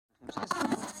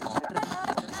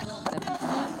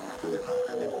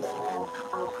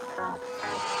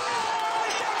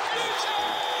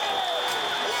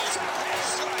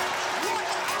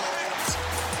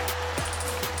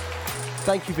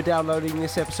Thank you for downloading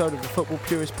this episode of the Football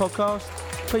Purist podcast.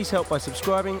 Please help by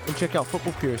subscribing and check out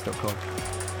footballpurist.com.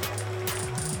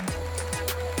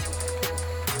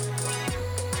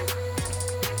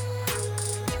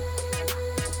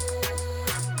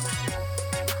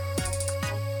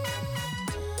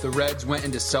 The Reds went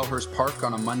into Selhurst Park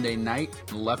on a Monday night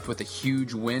and left with a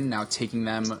huge win, now taking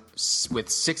them with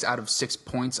 6 out of 6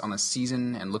 points on the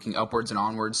season and looking upwards and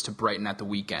onwards to Brighton at the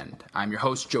weekend. I'm your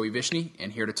host, Joey Vishny,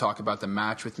 and here to talk about the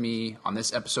match with me on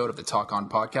this episode of the Talk On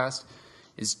podcast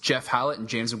is Jeff Hallett and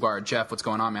James McGuire. Jeff, what's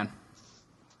going on, man?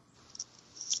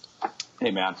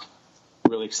 Hey, man.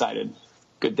 Really excited.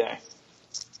 Good day.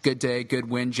 Good day, good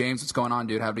win. James, what's going on,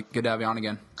 dude? Good to have you on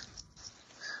again.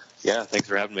 Yeah, thanks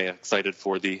for having me. Excited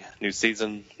for the new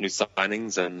season, new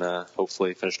signings, and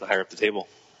hopefully finishing higher up the table.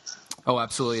 Oh,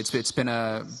 absolutely. It's been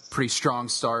a pretty strong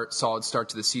start, solid start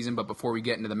to the season. But before we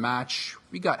get into the match,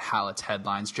 we got Hallett's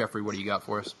headlines. Jeffrey, what do you got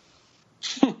for us?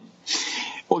 Well,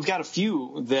 we've got a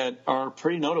few that are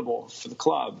pretty notable for the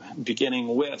club,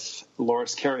 beginning with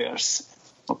Loris Karius.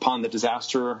 Upon the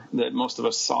disaster that most of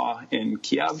us saw in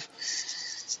Kiev,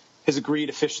 has agreed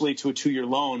officially to a 2-year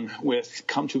loan with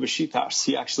Come to Besiktas.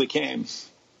 He actually came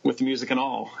with music and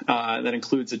all. That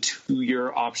includes a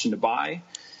 2-year option to buy.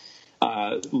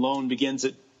 Loan begins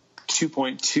at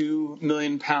 £2.2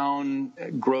 million,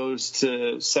 grows to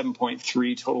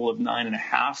 7.3, total of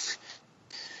 9.5.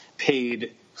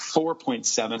 Paid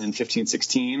 4.7 in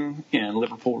 15-16, and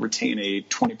Liverpool retain a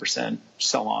 20%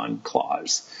 sell-on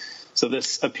clause. So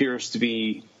this appears to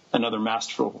be another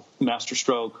master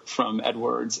stroke from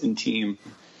Edwards and team,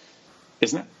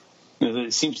 isn't it?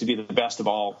 It seems to be the best of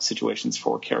all situations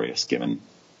for Karius, given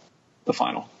the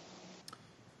final.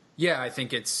 Yeah, I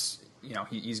think it's,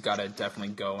 he's got to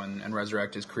definitely go and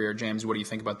resurrect his career. James, what do you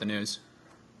think about the news?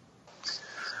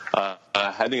 I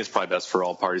think it's probably best for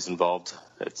all parties involved.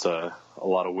 It's a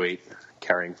lot of weight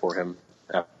carrying for him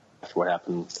after what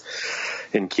happened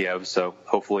in Kiev. So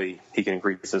hopefully he can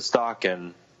increase his stock,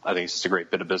 and I think it's just a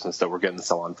great bit of business that we're getting the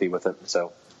sell-on fee with it.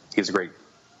 So he's a great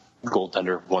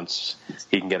goaltender. Once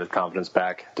he can get his confidence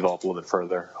back, develop a little bit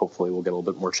further, hopefully we'll get a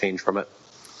little bit more change from it.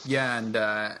 Yeah, and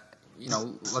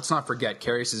let's not forget,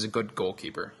 Karius is a good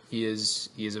goalkeeper. He is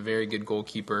a very good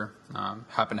goalkeeper.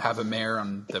 Happened to have a mare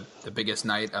on the biggest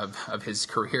night of his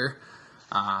career.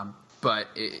 But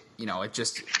it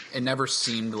never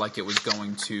seemed like it was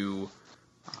going to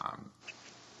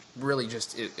really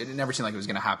just it never seemed like it was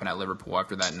going to happen at Liverpool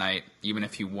after that night, even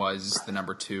if he was the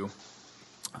number 2.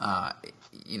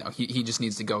 He just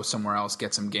needs to go somewhere else,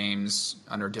 get some games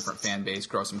under a different fan base,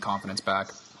 grow some confidence back.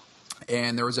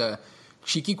 And there was a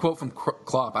cheeky quote from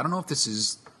Klopp. I don't know if this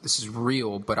is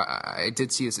real, but I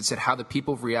did see this. It said how the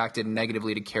people reacted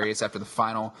negatively to Karius after the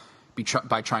final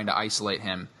by trying to isolate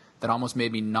him. That almost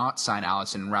made me not sign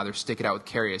Alisson and rather stick it out with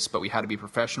Karius, but we had to be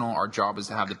professional. Our job is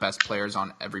to have the best players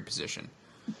on every position.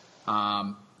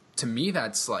 To me,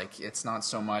 that's like, it's not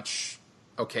so much,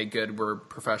 okay, good, we're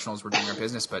professionals, we're doing our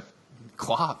business, but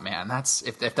Klopp, man, that's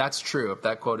if that's true, if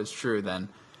that quote is true, then,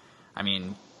 I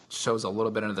mean, shows a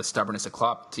little bit of the stubbornness of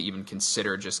Klopp to even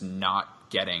consider just not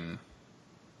getting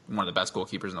one of the best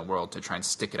goalkeepers in the world to try and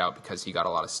stick it out because he got a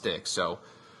lot of stick. So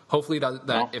hopefully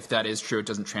if that is true, it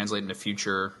doesn't translate into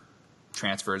future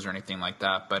transfers or anything like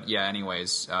that. But yeah,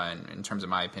 anyways, in terms of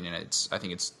my opinion, I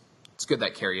think it's good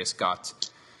that Karius got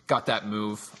that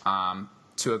move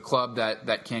to a club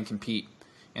that can compete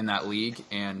in that league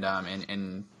and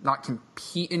not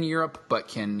compete in Europe,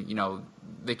 but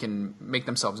they can make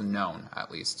themselves known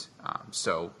at least.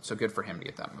 So good for him to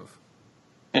get that move.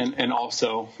 And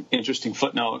also, interesting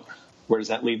footnote, where does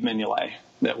that leave Mignolet,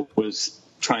 that was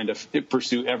trying to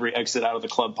pursue every exit out of the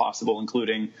club possible,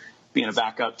 including being a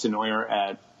backup to Neuer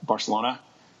at Barcelona?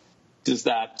 Does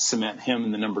that cement him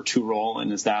in the number 2 role,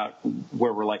 and is that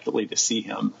where we're likely to see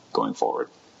him going forward?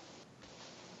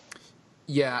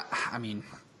 Yeah, I mean,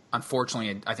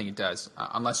 unfortunately, I think it does.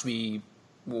 Unless we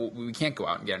can't go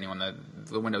out and get anyone.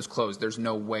 The window's closed. There's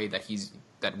no way that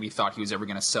we thought he was ever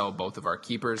going to sell both of our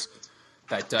keepers.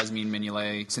 That does mean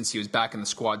Mignolet, since he was back in the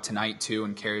squad tonight too,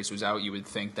 and Karius was out, you would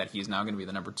think that he is now going to be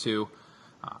the number 2.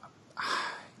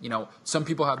 Some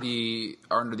people are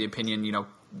under the opinion,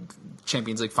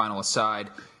 Champions League final aside,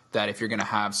 that if you're going to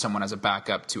have someone as a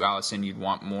backup to Alisson, you'd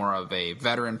want more of a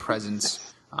veteran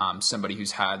presence somebody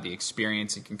who's had the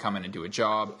experience and can come in and do a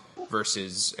job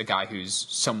versus a guy who's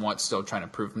somewhat still trying to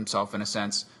prove himself in a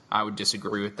sense. I would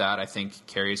disagree with that. I think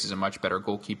Karius is a much better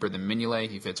goalkeeper than Mignolet.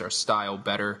 He fits our style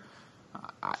better.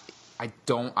 I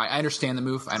understand the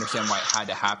move. I understand why it had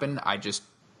to happen.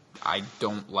 I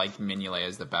don't like Mignolet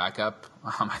as the backup.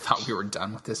 I thought we were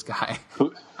done with this guy.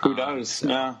 Who does? So,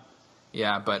 yeah.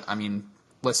 Yeah, but I mean,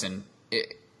 listen,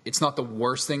 it's not the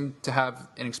worst thing to have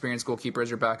an experienced goalkeeper as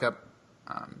your backup.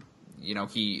 I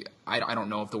don't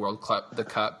know if the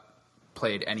Cup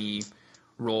played any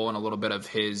role in a little bit of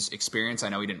his experience. I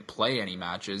know he didn't play any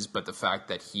matches, but the fact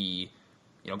that he,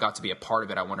 got to be a part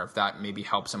of it, I wonder if that maybe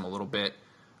helps him a little bit.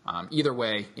 Either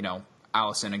way,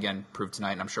 Alisson again proved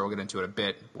tonight, and I'm sure we'll get into it a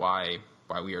bit, why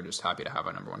we are just happy to have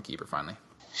a number one keeper finally.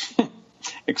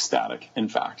 Ecstatic, in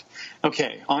fact.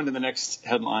 Okay, on to the next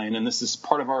headline, and this is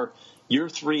part of our Year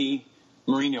 3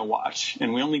 Mourinho watch,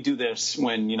 and we only do this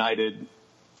when United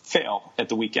fail at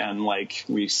the weekend, like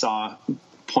we saw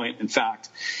point in fact.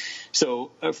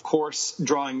 So, of course,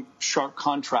 drawing sharp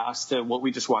contrast to what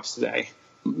we just watched today,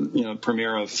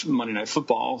 premiere of Monday Night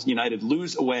Football, United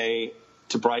lose away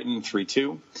to Brighton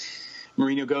 3-2.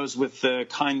 Mourinho goes with the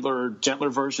kinder, gentler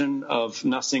version of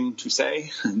nothing to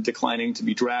say, declining to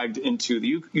be dragged into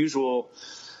the usual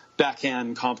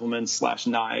backhand compliments /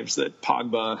 knives that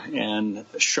Pogba and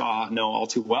Shaw know all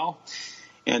too well.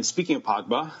 And speaking of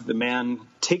Pogba, the man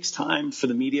takes time for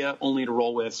the media only to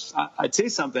roll with, I'd say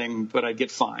something, but I'd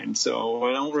get fined. So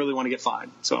I don't really want to get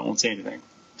fined, so I won't say anything.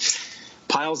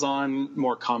 Piles on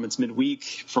more comments midweek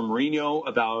from Mourinho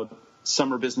about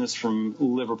summer business from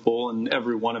Liverpool and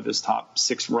every one of his top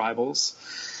 6 rivals.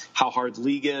 How hard the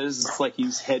league is. It's like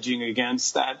he's hedging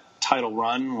against that title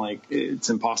run. Like, it's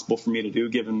impossible for me to do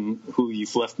given who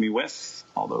you've left me with,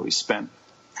 although he spent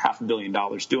 $500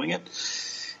 million doing it.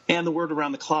 And the word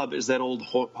around the club is that old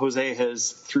Jose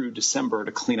has through December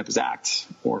to clean up his act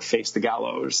or face the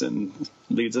gallows, and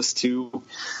leads us to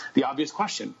the obvious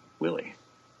question. Will he?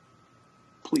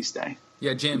 Please stay.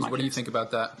 Yeah, James, what do you think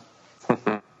about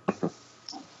that?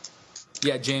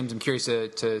 Yeah, James, I'm curious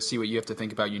to see what you have to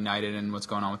think about United and what's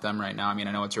going on with them right now. I mean,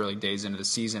 I know it's early days into the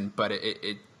season, but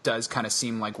it does kind of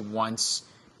seem like once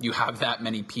you have that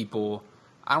many people,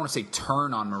 I don't want to say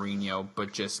turn on Mourinho,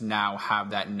 but just now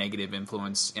have that negative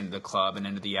influence into the club and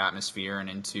into the atmosphere and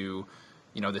into,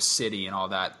 the city and all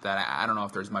that I don't know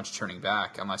if there's much turning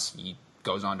back unless he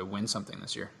goes on to win something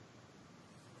this year.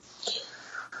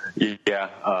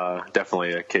 Yeah,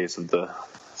 definitely a case of the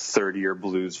third-year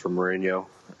blues for Mourinho,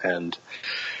 and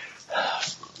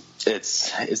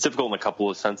it's difficult in a couple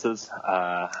of senses.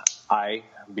 I,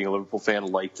 being a Liverpool fan,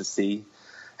 like to see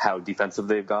how defensive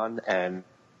they've gone and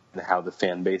how the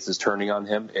fan base is turning on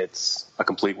him. It's a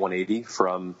complete 180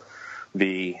 from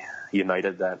the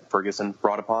United that Ferguson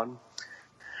brought upon,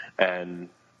 and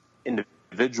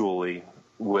individually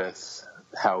with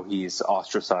how he's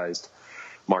ostracized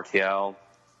Martial,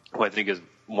 who I think is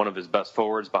one of his best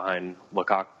forwards behind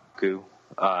Lukaku,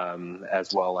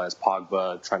 as well as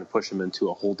Pogba, trying to push him into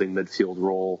a holding midfield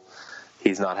role.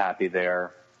 He's not happy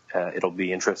there. It'll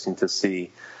be interesting to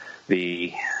see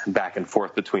the back and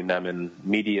forth between them in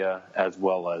media as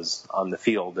well as on the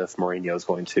field if Mourinho is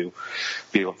going to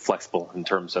be flexible in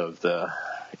terms of the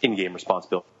in-game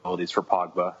responsibilities for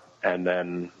Pogba. And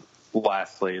then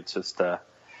lastly, it's just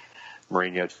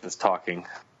Mourinho just talking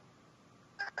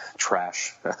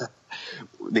trash.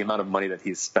 The amount of money that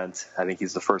he's spent, I think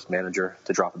he's the first manager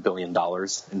to drop $1 billion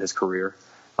in his career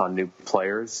on new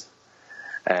players.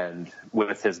 And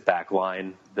with his back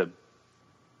line, the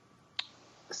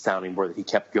sounding board that he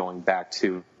kept going back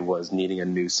to was needing a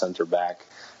new center back.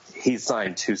 He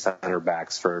signed 2 center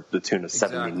backs for the tune of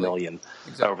 $70 million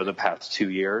over the past 2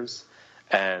 years.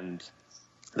 And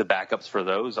the backups for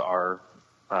those are,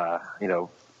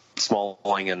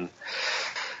 Smalling and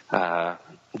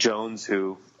Jones,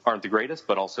 who aren't the greatest,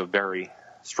 but also very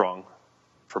strong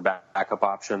for backup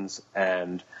options.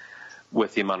 And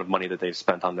with the amount of money that they've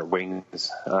spent on their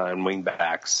wings and wing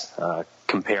backs,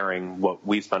 comparing what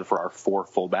we've spent for our 4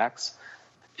 fullbacks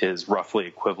is roughly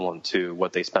equivalent to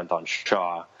what they spent on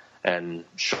Shaw. And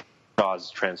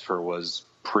Shaw's transfer was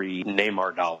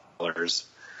pre-Neymar dollars.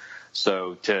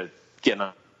 So to get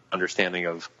an understanding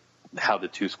of how the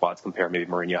 2 squads compare, maybe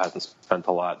Mourinho hasn't spent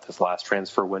a lot this last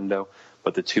transfer window,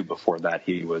 but the 2 before that,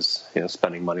 he was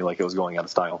spending money like it was going out of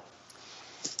style.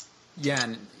 Yeah,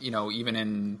 and even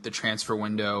in the transfer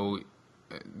window,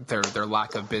 their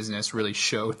lack of business really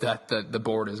showed that the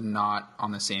board is not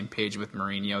on the same page with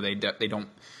Mourinho. They don't.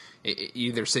 It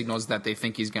either signals that they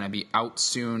think he's going to be out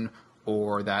soon,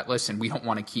 or that, listen, we don't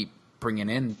want to keep bringing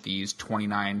in these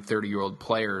 29, 30-year-old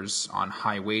players on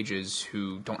high wages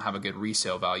who don't have a good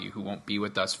resale value, who won't be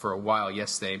with us for a while.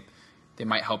 Yes, they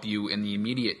might help you in the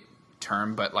immediate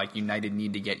term, but like United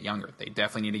need to get younger. They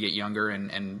definitely need to get younger,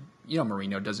 and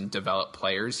Mourinho doesn't develop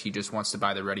players. He just wants to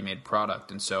buy the ready-made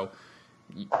product. And so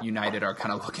United are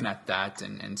kind of looking at that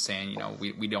and saying,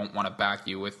 we don't want to back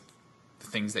you with the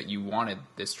things that you wanted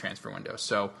this transfer window.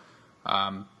 So,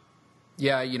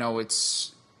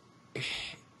 it's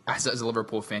as a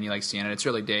Liverpool fan, you like seeing it. It's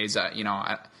early days.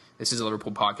 This is a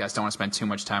Liverpool podcast. I don't want to spend too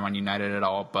much time on United at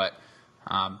all, but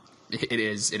it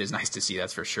is nice to see,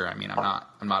 that's for sure. I mean,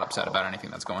 I'm not upset about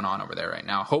anything that's going on over there right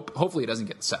now. Hopefully, it doesn't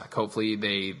get the sack. Hopefully,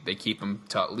 they keep him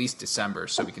till at least December,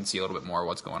 so we can see a little bit more of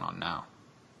what's going on now.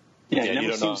 Yeah, he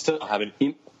never seems to.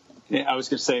 I was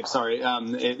going to say, sorry.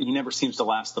 He never seems to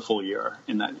last the full year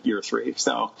in that year 3.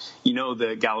 So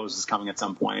the gallows is coming at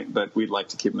some point, but we'd like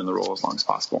to keep him in the role as long as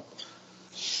possible.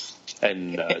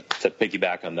 And to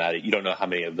piggyback on that, you don't know how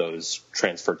many of those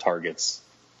transfer targets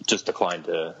just declined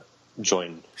to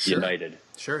join United.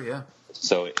 Sure, yeah.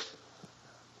 So,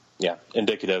 yeah,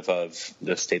 indicative of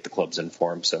the state the club's in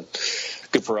for. So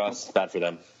good for us, bad for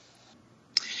them.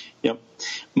 Yep.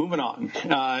 Moving on.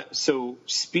 So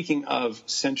speaking of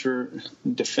center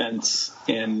defense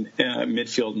and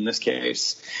midfield in this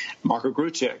case, Marko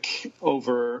Grujic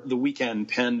over the weekend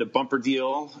penned a bumper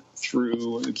deal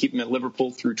through keeping at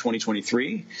Liverpool through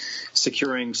 2023,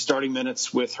 securing starting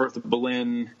minutes with Hertha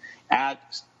Berlin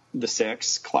at the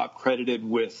 6. Klopp credited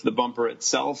with the bumper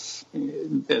itself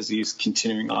as he's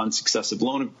continuing on successive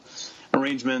loan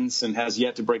arrangements and has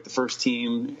yet to break the first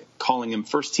team, calling him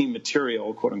first team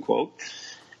material, quote unquote,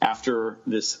 after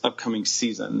this upcoming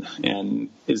season. And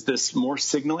is this more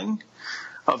signaling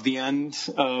of the end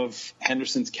of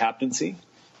Henderson's captaincy,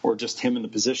 or just him in the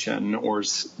position, or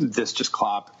is this just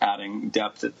Klopp adding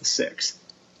depth at the 6?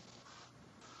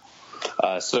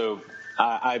 So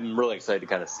I'm really excited to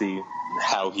kind of see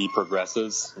how he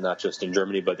progresses, not just in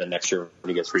Germany, but then next year when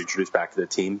he gets reintroduced back to the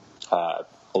team.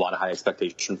 A lot of high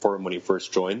expectation for him when he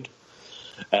first joined.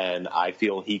 And I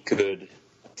feel he could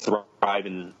thrive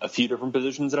in a few different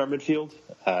positions in our midfield.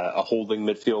 A holding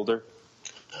midfielder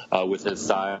with his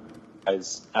size,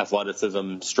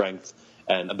 athleticism, strength,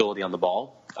 and ability on the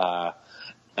ball.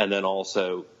 And then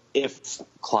also, if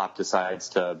Klopp decides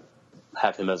to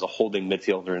have him as a holding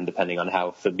midfielder, and depending on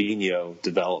how Fabinho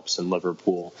develops in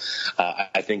Liverpool,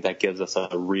 I think that gives us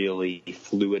a really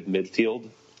fluid midfield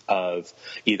of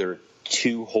either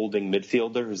 2 holding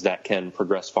midfielders that can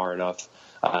progress far enough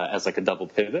as like a double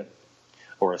pivot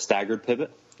or a staggered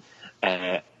pivot.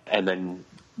 And then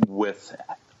with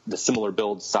the similar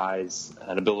build, size,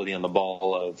 and ability on the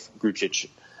ball of Grujic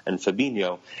and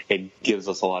Fabinho, it gives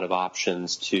us a lot of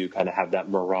options to kind of have that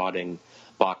marauding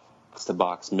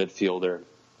box-to-box midfielder,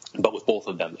 but with both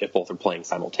of them, if both are playing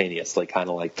simultaneously, kind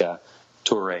of like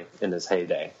Toure in his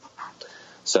heyday.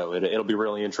 So it'll be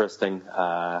really interesting,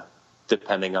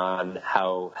 depending on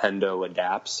how Hendo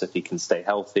adapts, if he can stay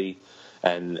healthy,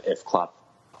 and if Klopp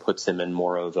puts him in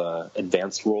more of an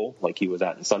advanced role like he was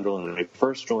at in Sunderland when he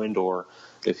first joined, or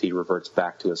if he reverts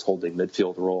back to his holding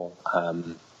midfield role.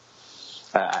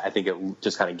 I think it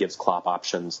just kind of gives Klopp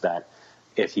options that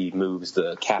if he moves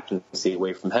the captaincy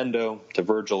away from Hendo to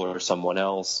Virgil or someone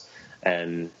else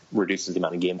and reduces the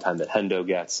amount of game time that Hendo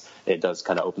gets, it does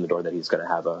kind of open the door that he's going to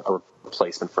have a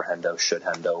replacement for Hendo should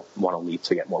Hendo want to leave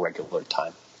to get more regular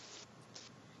time.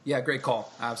 Yeah, great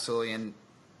call. Absolutely. And,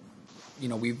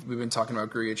 we've been talking about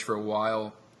Grujic for a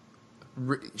while.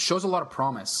 Shows a lot of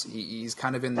promise. He's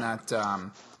kind of in that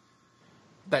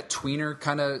tweener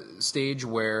kind of stage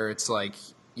where it's like,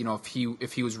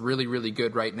 if he was really, really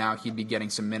good right now, he'd be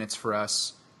getting some minutes for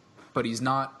us. But he's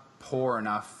not poor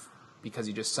enough because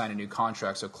he just signed a new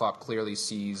contract. So Klopp clearly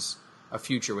sees a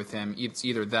future with him. It's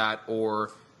either that or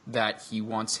that he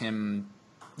wants him,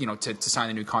 to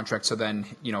sign a new contract. So then,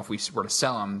 if we were to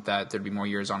sell him, that there'd be more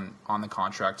years on the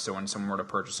contract. So when someone were to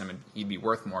purchase him, he'd be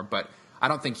worth more. But I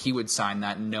don't think he would sign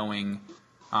that knowing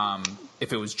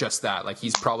if it was just that. Like,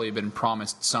 he's probably been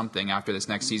promised something after this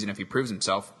next season if he proves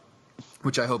himself,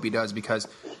 which I hope he does, because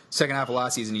second half of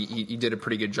last season he did a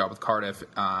pretty good job with Cardiff.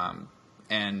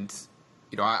 And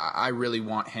I really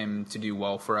want him to do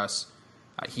well for us.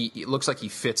 He looks like he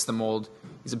fits the mold.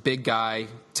 He's a big guy,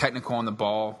 technical on the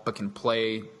ball, but can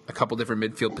play a couple different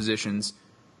midfield positions.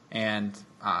 And,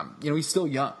 he's still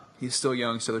young.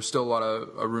 So there's still a lot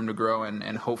of room to grow,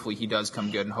 and hopefully he does come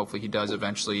good, and hopefully he does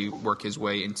eventually work his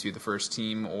way into the first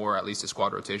team or at least a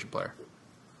squad rotation player.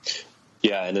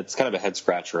 Yeah, and it's kind of a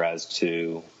head-scratcher as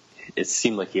to it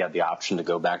seemed like he had the option to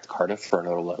go back to Cardiff for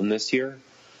another loan this year.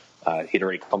 He'd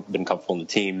already been comfortable in the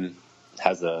team,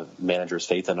 has the manager's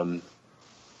faith in him,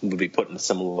 would be put in a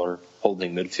similar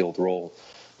holding midfield role,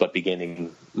 but be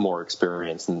gaining more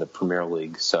experience in the Premier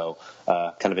League. So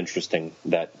kind of interesting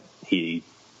that he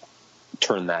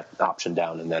turned that option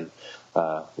down and then,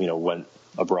 went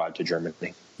abroad to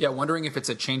Germany. Yeah, wondering if it's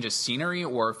a change of scenery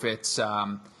or if it's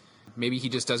maybe he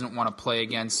just doesn't want to play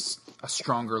against a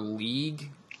stronger league.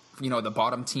 The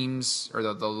bottom teams or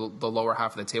the lower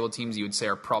half of the table teams you would say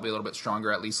are probably a little bit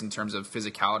stronger, at least in terms of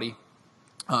physicality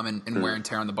and wear and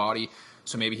tear on the body.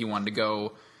 So maybe he wanted to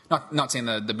go. Not saying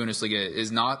the Bundesliga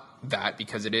is not that,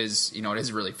 because it is it is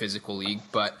a really physical league,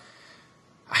 but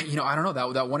I don't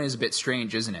know, that one is a bit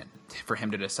strange, isn't it, for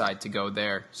him to decide to go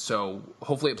there. So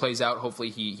hopefully it plays out. Hopefully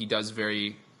he does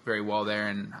very, very well there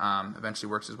and eventually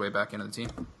works his way back into the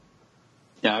team.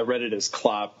 Yeah, I read it as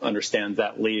Klopp understands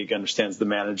that league, understands the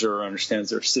manager,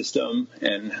 understands their system,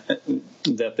 and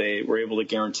that they were able to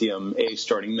guarantee him A,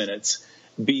 starting minutes,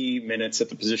 B, minutes at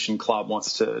the position Klopp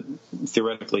wants to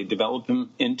theoretically develop him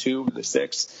into, the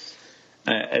 6.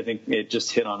 I think it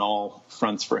just hit on all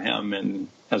fronts for him, and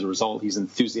as a result, he's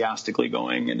enthusiastically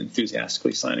going and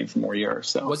enthusiastically signing for more years.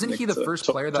 So wasn't he the first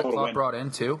player that Klopp brought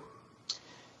in too?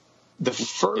 The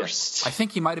first, I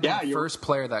think he might have been the first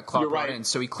player that Klopp brought right. in.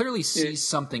 So he clearly sees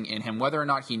something in him, whether or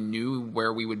not he knew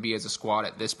where we would be as a squad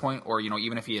at this point, or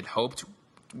even if he had hoped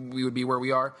we would be where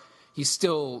we are, he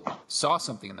still saw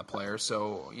something in the player.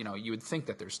 So you would think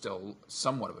that there's still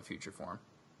somewhat of a future for him.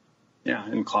 Yeah,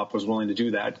 and Klopp was willing to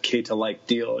do that Keita-like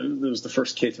deal. It was the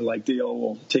first Keita-like deal.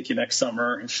 We'll take you next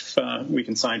summer if we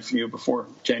can sign for you before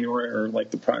January or like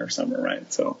the prior summer,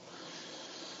 right? So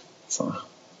it's a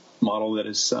model that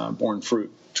has borne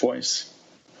fruit twice,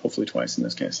 hopefully twice in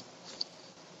this case.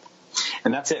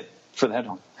 And that's it for the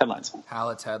headlines.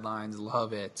 Hallett's headlines,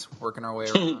 love it. Working our way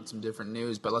around some different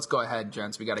news. But let's go ahead,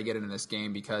 gents. We got to get into this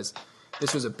game because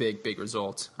this was a big, big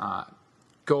result.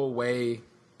 Go away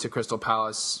to Crystal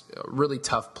Palace, a really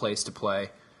tough place to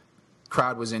play.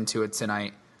 Crowd was into it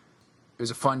tonight. It was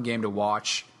a fun game to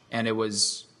watch, and it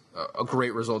was a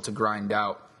great result to grind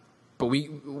out. But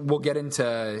we'll get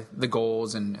into the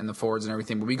goals and the forwards and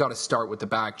everything, but we got to start with the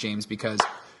back, James, because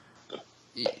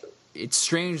it's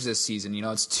strange this season.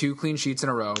 It's 2 clean sheets in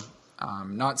a row.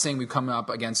 Not saying we've come up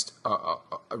against a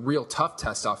real tough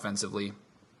test offensively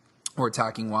or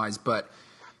attacking-wise, but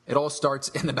it all starts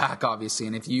in the back, obviously.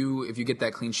 And if you get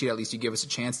that clean sheet, at least you give us a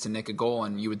chance to nick a goal,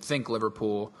 and you would think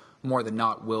Liverpool, more than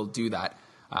not, will do that.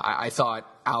 I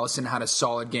thought Alisson had a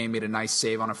solid game, made a nice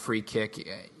save on a free kick.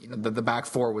 The back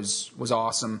four was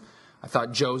awesome. I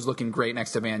thought Joe's looking great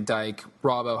next to Van Dijk.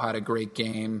 Robbo had a great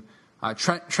game.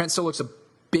 Trent still looks a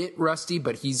bit rusty,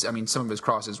 but some of his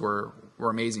crosses were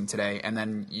amazing today. And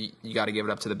then you got to give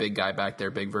it up to the big guy back there,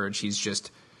 Big Verge.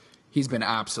 He's been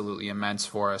absolutely immense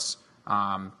for us.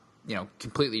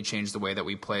 Completely changed the way that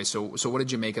we play. So what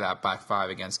did you make of that back 5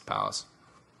 against Palace?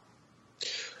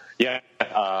 Yeah,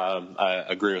 I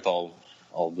agree with all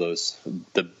of those.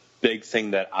 The big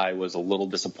thing that I was a little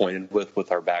disappointed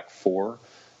with our back 4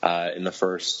 in the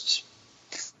first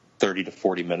 30 to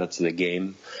 40 minutes of the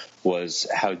game was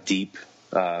how deep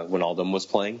Wijnaldum was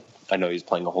playing. I know he's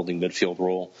playing a holding midfield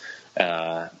role.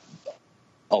 A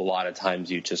lot of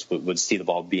times you just would see the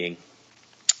ball being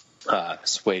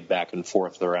swayed back and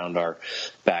forth around our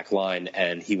back line,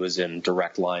 and he was in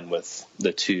direct line with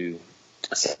the 2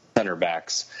 center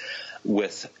backs.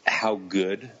 With how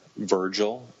good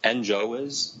Virgil and Joe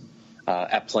is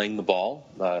at playing the ball,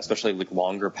 especially like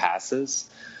longer passes,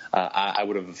 I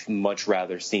would have much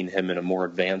rather seen him in a more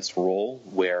advanced role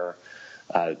where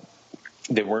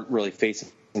they weren't really facing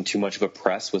too much of a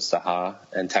press with Zaha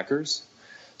and Tekers.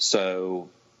 So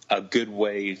a good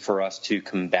way for us to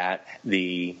combat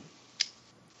the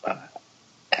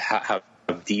how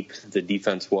deep the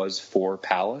defense was for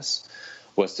Palace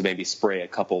was to maybe spray a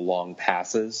couple long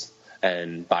passes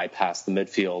and bypass the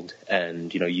midfield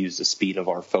and use the speed of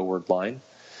our forward line.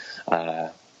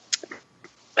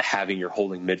 Having your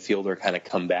holding midfielder kind of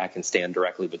come back and stand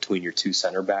directly between your 2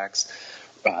 center backs.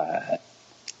 A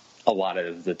lot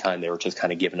of the time they were just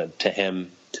kind of giving it to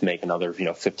him to make another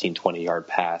 15, 20-yard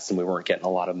pass, and we weren't getting a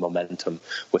lot of momentum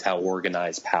with how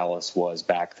organized Palace was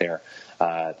back there.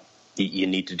 You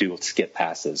need to do skip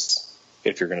passes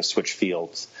if you're going to switch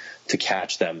fields to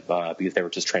catch them because they were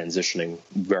just transitioning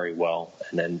very well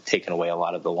and then taking away a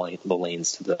lot of the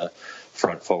lanes to the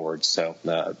front forwards. So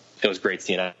it was great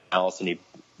seeing Alisson. He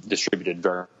distributed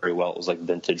very, very well. It was like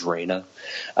vintage Reina.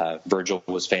 Virgil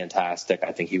was fantastic.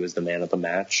 I think he was the man of the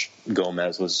match.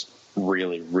 Gomez was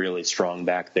really, really strong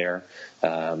back there.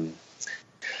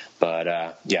 But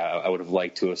I would have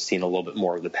liked to have seen a little bit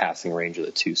more of the passing range of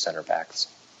the 2 center backs.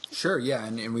 Sure, yeah,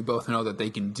 and we both know that they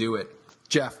can do it.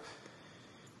 Jeff,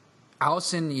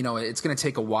 Allison, it's going to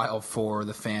take a while for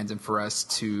the fans and for us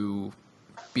to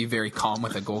be very calm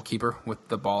with a goalkeeper with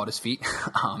the ball at his feet.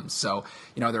 So,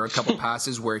 there were a couple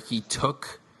passes where he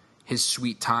took his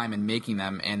sweet time in making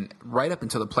them, and right up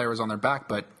until the player was on their back,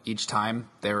 but each time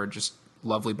they were just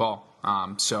lovely ball.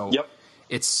 Yep.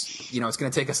 It's it's going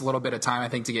to take us a little bit of time, I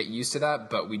think, to get used to that,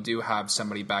 but we do have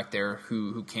somebody back there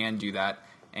who can do that,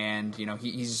 and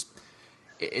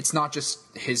it's not just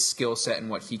his skill set and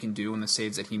what he can do and the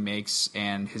saves that he makes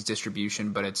and his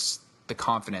distribution, but it's the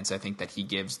confidence, I think, that he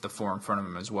gives the four in front of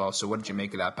him as well. So what did you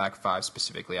make of that back five,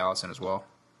 specifically Allison as well?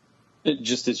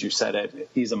 Just as you said it,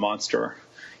 he's a monster.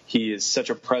 He is such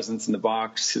a presence in the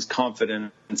box. His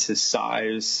confidence, his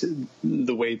size,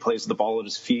 the way he plays the ball at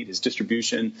his feet, his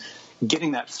distribution,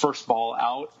 getting that first ball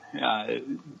out.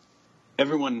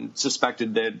 Everyone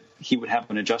suspected that he would have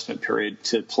an adjustment period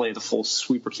to play the full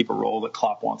sweeper keeper role that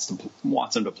Klopp wants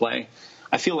him to play.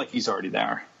 I feel like he's already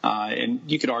there. And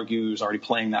you could argue he was already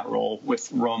playing that role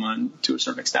with Roma to a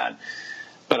certain extent.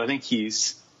 But I think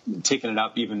he's taken it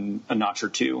up even a notch or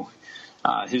two.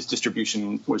 His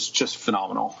distribution was just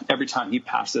phenomenal. Every time he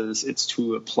passes, it's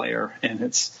to a player, and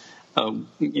it's a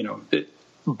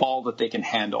ball that they can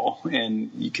handle.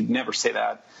 And you could never say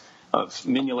that of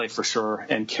Mignolet for sure,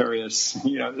 and Karius.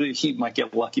 He might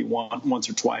get lucky once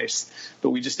or twice,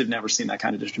 but we just have never seen that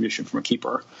kind of distribution from a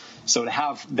keeper. So to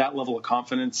have that level of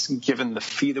confidence, given the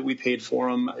fee that we paid for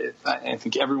him, I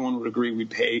think everyone would agree we'd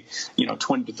pay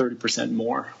 20 to 30%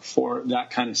 more for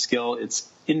that kind of skill. It's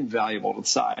invaluable to the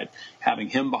side. Having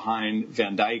him behind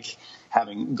Van Dijk,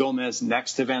 having Gomez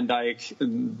next to Van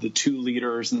Dijk, the two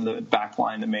leaders in the back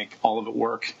line that make all of it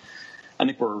work. I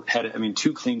think we're headed.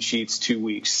 2 clean sheets, 2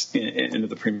 weeks into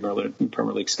the Premier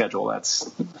League schedule. That's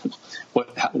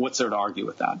what's there to argue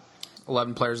with that?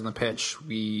 11 players on the pitch.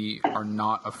 We are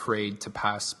not afraid to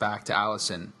pass back to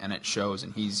Allison, and it shows.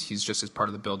 And he's just as part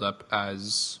of the build-up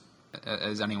as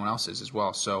anyone else is as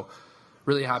well. So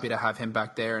really happy to have him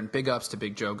back there, and big ups to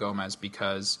Big Joe Gomez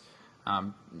because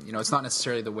it's not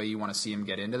necessarily the way you want to see him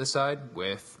get into the side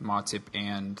with Matip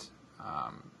and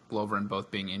Lovren both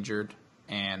being injured,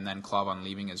 and then Klavan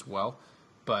leaving as well.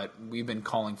 But we've been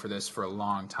calling for this for a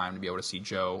long time to be able to see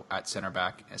Joe at center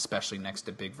back, especially next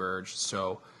to Big Verge.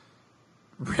 So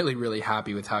really, really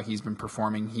happy with how he's been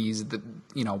performing. He's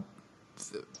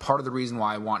part of the reason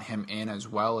why I want him in as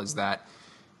well is that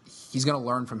he's going to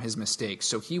learn from his mistakes.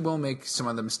 So he will make some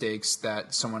of the mistakes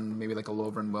that someone maybe like a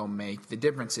Lovren will make. The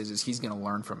difference is he's going to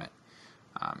learn from it.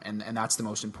 And that's the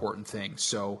most important thing.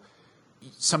 So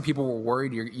some people were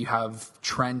worried. You have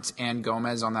Trent and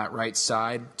Gomez on that right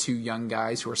side, 2 young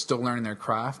guys who are still learning their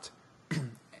craft,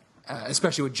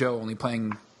 especially with Joe only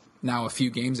playing now a few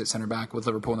games at center back with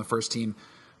Liverpool in the first team.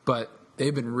 But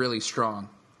they've been really strong,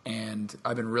 and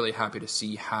I've been really happy to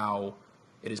see how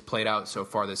it has played out so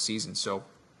far this season. So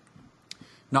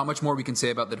not much more we can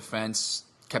say about the defense.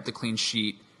 Kept a clean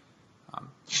sheet.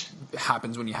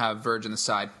 Happens when you have Verge on the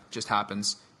side. Just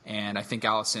happens. And I think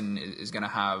Allison is going to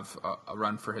have a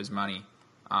run for his money,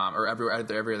 or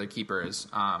every other keeper is,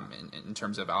 in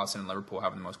terms of Allison and Liverpool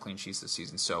having the most clean sheets this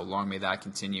season. So long may that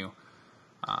continue.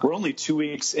 We're only 2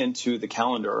 weeks into the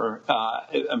calendar.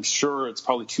 I'm sure it's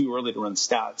probably too early to run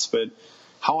stats, but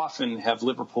how often have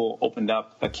Liverpool opened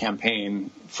up a campaign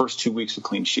first 2 weeks with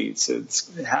clean sheets?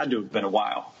 It had to have been a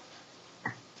while.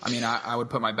 I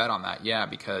would put my bet on that, yeah,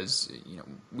 because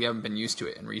we haven't been used to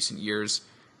it in recent years,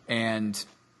 and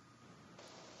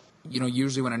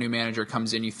usually when a new manager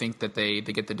comes in, you think that they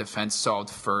get the defense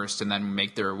solved first and then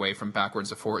make their way from backwards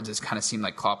to forwards. It's kind of seemed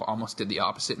like Klopp almost did the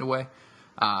opposite in a way.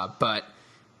 But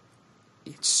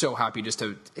it's so happy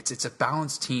it's a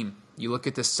balanced team. You look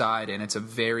at this side, and it's a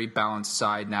very balanced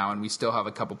side now, and we still have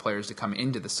a couple players to come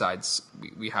into the sides.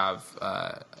 We have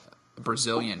a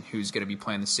Brazilian who's going to be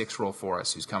playing the 6 role for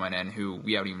us, who's coming in, who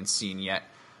we haven't even seen yet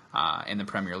in the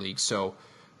Premier League. So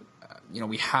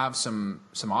we have some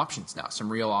options now, some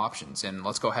real options. And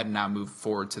let's go ahead and now move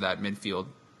forward to that midfield.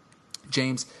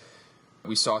 James,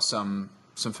 we saw some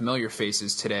familiar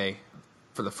faces today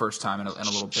for the first time in a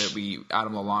little bit.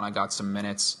 Adam Lallana got some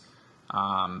minutes,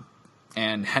 and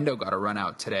Hendo got a run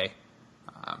out today.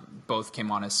 Both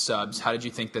came on as subs. How did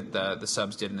you think that the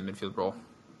subs did in the midfield role?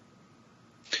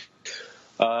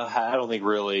 I don't think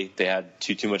really they had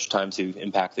too much time to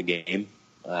impact the game.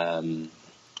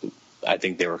 I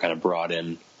think they were kind of brought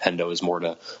in. Hendo is more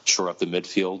to shore up the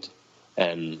midfield,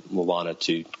 and Lallana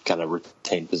to kind of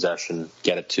retain possession,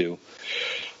 get it to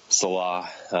Salah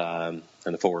and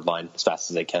the forward line as fast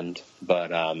as they can.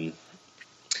 But I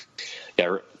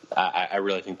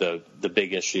really think the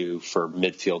big issue for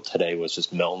midfield today was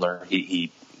just Milner.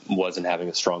 He wasn't having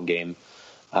a strong game.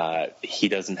 He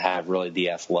doesn't have really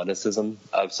the athleticism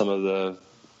of some of the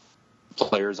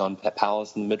players on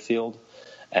Palace in the midfield,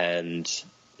 and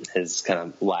his kind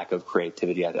of lack of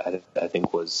creativity, I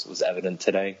think, was evident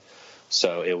today.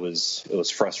 So it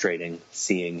was frustrating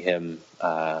seeing him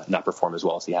not perform as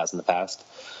well as he has in the past.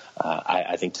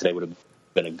 I think today would have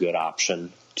been a good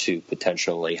option to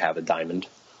potentially have a Diamond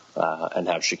and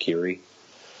have Shaqiri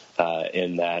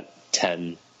in that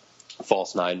 10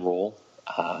 false 9 role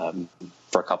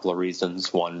for a couple of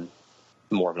reasons. One,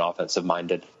 more of an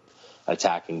offensive-minded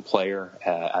attacking player,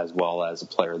 as well as a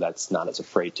player that's not as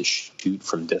afraid to shoot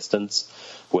from distance,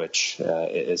 which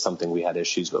is something we had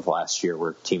issues with last year,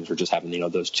 where teams were just having,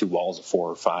 those 2 walls of 4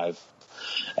 or 5,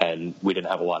 and we didn't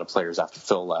have a lot of players after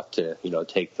Phil left to,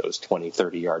 take those 20,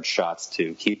 30-yard shots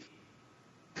to keep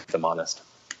them honest.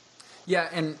 Yeah,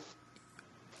 and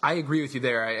I agree with you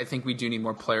there. I think we do need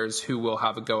more players who will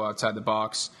have a go outside the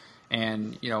box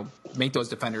and, make those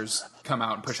defenders come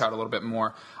out and push out a little bit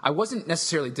more. I wasn't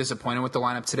necessarily disappointed with the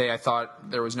lineup today. I thought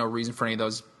there was no reason for any of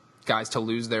those guys to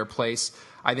lose their place.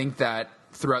 I think that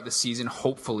throughout the season,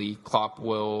 hopefully, Klopp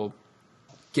will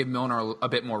give Milner a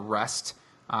bit more rest.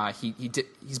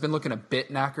 He's been looking a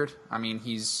bit knackered. I mean,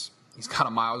 he's got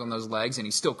a miles on those legs, and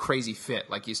he's still crazy fit.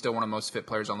 Like, he's still one of the most fit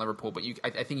players on Liverpool. But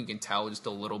I think you can tell just a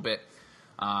little bit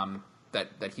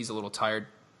that he's a little tired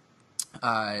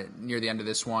near the end of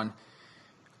this one.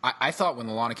 I thought when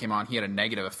Lallana came on, he had a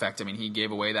negative effect. I mean, he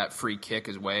gave away that free kick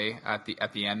his way at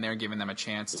the end there, giving them a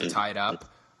chance to tie it up.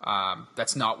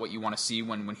 That's not what you want to see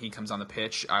when he comes on the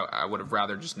pitch. I would have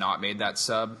rather just not made that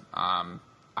sub.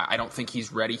 I don't think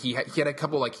he's ready. He had a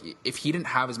couple, if he didn't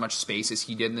have as much space as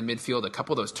he did in the midfield, a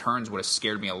couple of those turns would have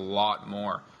scared me a lot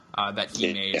more that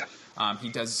he made. Yeah.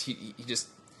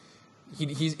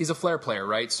 He's a flair player,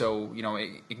 right? So,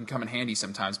 it can come in handy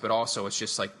sometimes, but also it's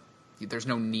just like there's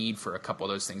no need for a couple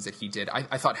of those things that he did.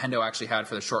 I thought Hendo actually had,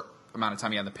 for the short amount of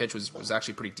time he had on the pitch, was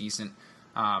actually pretty decent.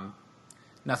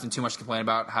 Nothing too much to complain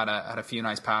about. Had a few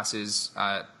nice passes.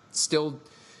 Still,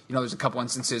 there's a couple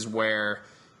instances where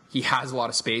he has a lot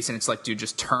of space, and it's like, dude,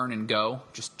 just turn and go.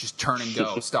 Just turn and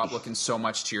go. Stop looking so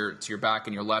much to your back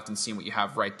and your left and seeing what you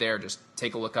have right there. Just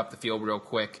take a look up the field real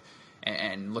quick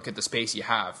and look at the space you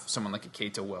have. Someone like a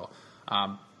Keita will.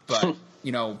 But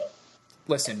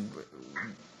listen,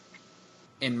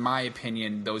 in my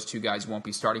opinion, those 2 guys won't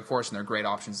be starting for us, and they're great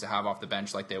options to have off the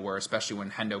bench like they were, especially when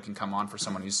Hendo can come on for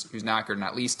someone who's knackered and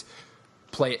at least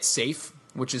play it safe,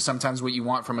 which is sometimes what you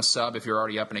want from a sub if you're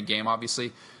already up in a game,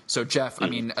 obviously. So, Jeff, I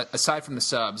mean, aside from the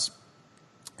subs,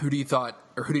 who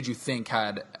did you think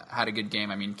had a good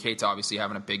game? I mean, Keita obviously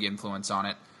having a big influence on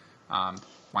it.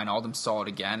 Wijnaldum solid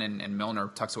again, and Milner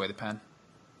tucks away the pen.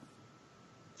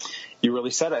 You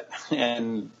really said it,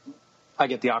 and I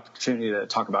get the opportunity to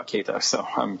talk about Keita, so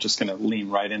I'm just going to lean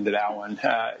right into that one.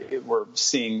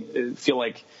 Feel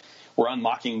like we're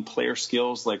unlocking player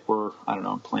skills like we're,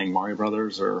 playing Mario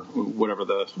Brothers or whatever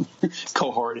the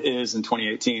cohort is in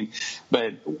 2018.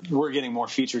 But we're getting more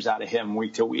features out of him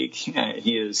week to week.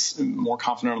 He is more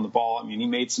confident on the ball. I mean, he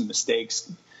made some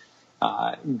mistakes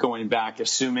going back,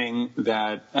 assuming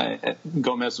that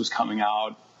Gomez was coming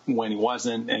out when he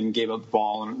wasn't, and gave up the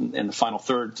ball in the final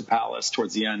third to Palace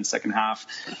towards the end, second half.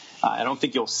 I don't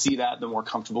think you'll see that the more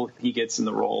comfortable he gets in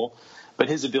the role. But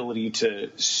his ability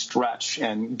to stretch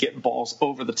and get balls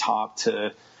over the top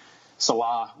to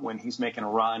Salah when he's making a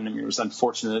run. I mean, it was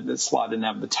unfortunate that Salah didn't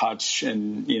have the touch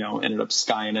and, ended up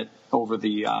skying it over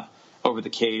the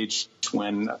cage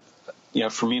when,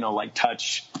 Firmino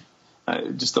touch.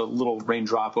 Just a little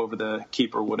raindrop over the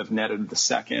keeper would have netted the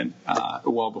second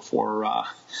well before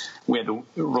we had to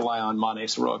rely on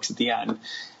Mane's heroics at the end.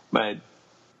 But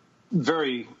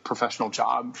very professional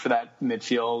job for that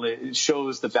midfield. It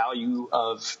shows the value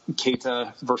of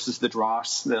Keita versus the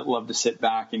Dross that love to sit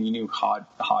back, and you knew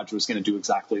Hodge was going to do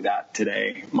exactly that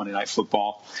today, Monday Night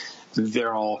Football.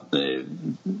 They're all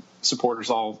supporters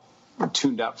all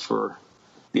tuned up for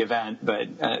the event,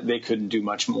 but they couldn't do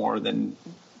much more than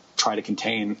try to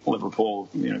contain Liverpool,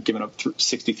 giving up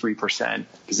 63%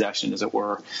 possession, as it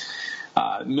were.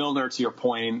 Milner, to your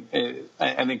point,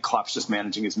 I think Klopp's just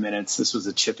managing his minutes. This was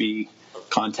a chippy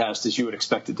contest, as you would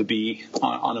expect it to be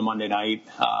on a Monday night.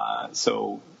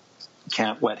 So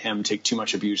can't let him take too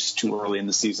much abuse too early in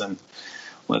the season.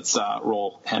 Let's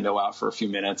roll Hendo out for a few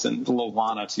minutes. And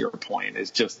Lallana, to your point, is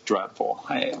just dreadful.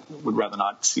 I would rather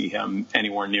not see him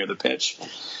anywhere near the pitch.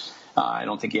 I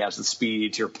don't think he has the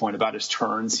speed. To your point about his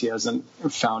turns, he hasn't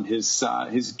found his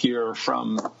gear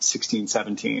from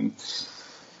 16-17.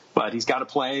 But he's got to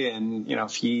play, and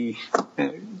if he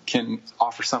can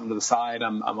offer something to the side,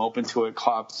 I'm open to it.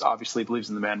 Klopp obviously believes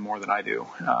in the man more than I do.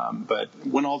 But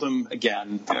Wijnaldum,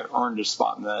 again, earned a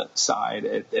spot in the side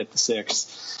at the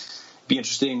 6. Be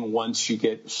interesting once you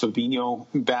get Fabinho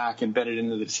back embedded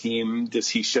into the team. Does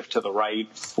he shift to the right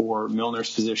for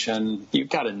Milner's position? You've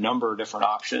got a number of different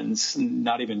options,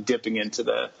 not even dipping into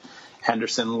the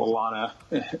Henderson, Lallana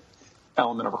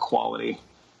element of equality.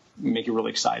 Make you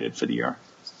really excited for the year.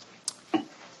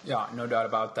 Yeah, no doubt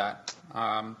about that.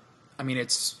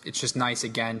 It's just nice,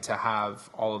 again, to have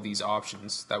all of these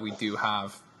options that we do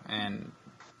have, and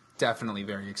definitely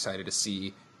very excited to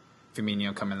see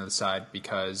Firmino come into the side,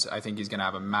 because I think he's going to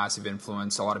have a massive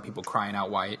influence. A lot of people crying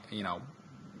out why,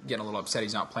 getting a little upset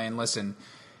he's not playing. Listen,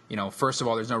 first of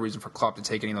all, there's no reason for Klopp to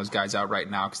take any of those guys out right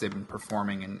now because they've been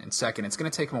performing. And second, it's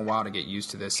going to take him a while to get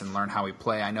used to this and learn how we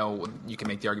play. I know you can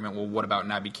make the argument, well, what about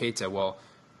Naby Keita? Well,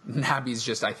 Naby's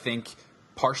just, I think,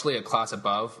 partially a class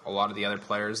above a lot of the other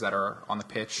players that are on the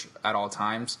pitch at all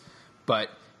times. But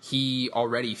he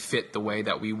already fit the way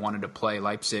that we wanted to play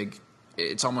Leipzig.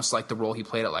 It's almost like the role he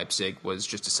played at Leipzig was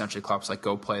just essentially Klopp's like,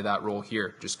 go play that role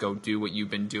here. Just go do what you've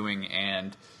been doing.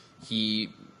 And he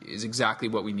is exactly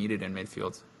what we needed in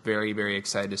midfield. Very, very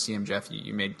excited to see him, Jeff.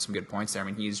 You made some good points there. I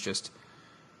mean,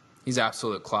 he's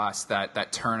absolute class.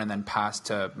 That turn and then pass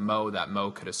to Mo that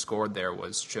Mo could have scored there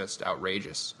was just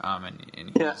outrageous.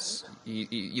 And he's,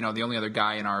 the only other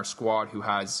guy in our squad who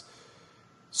has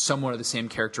somewhat of the same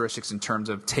characteristics in terms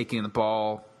of taking the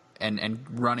ball and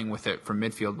running with it from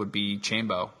midfield would be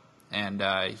Chambo, and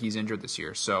he's injured this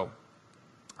year. So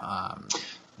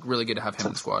really good to have him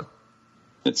in the squad.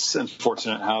 It's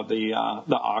unfortunate how the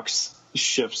Ox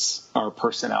shifts our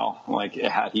personnel. Like,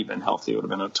 had he been healthy, it would have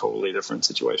been a totally different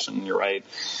situation. You're right.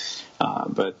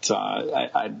 But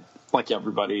I like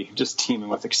everybody, just teeming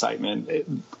with excitement.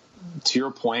 To your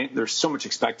point, there's so much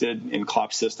expected in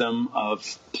Klopp's system of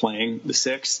playing the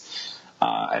 6.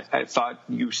 I thought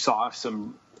you saw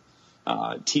some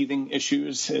teething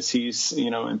issues as he's,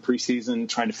 in preseason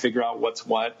trying to figure out what's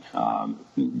what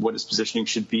his positioning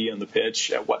should be on the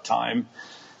pitch at what time.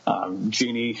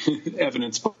 Genie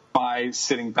evidenced by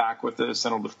sitting back with the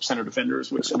center defenders,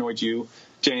 which annoyed you,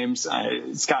 James.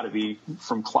 It's got to be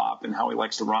from Klopp and how he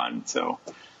likes to run. So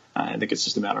I think it's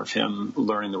just a matter of him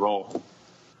learning the role.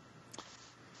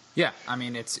 Yeah,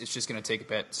 it's just going to take a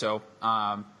bit. So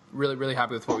really, really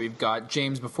happy with what we've got.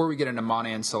 James, before we get into Mane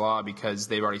and Salah, because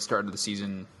they've already started the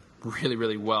season really,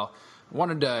 really well, I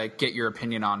wanted to get your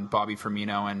opinion on Bobby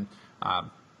Firmino. And,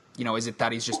 is it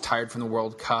that he's just tired from the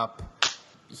World Cup?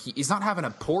 He's not having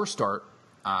a poor start.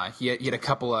 He had a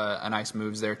couple of nice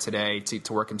moves there today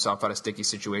to work himself out of sticky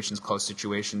situations, close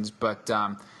situations. But,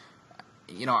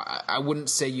 I wouldn't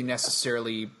say you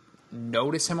necessarily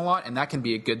notice him a lot, and that can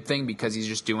be a good thing because he's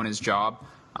just doing his job.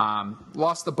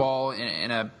 Lost the ball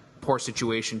in a poor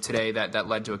situation today that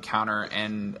led to a counter,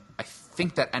 and I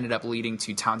think that ended up leading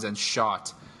to Townsend's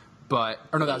shot. That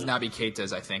was Naby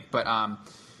Keita's, I think. But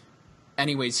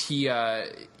anyways, he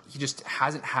just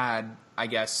hasn't had, I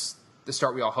guess, the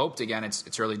start we all hoped. Again,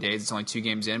 it's early days. It's only 2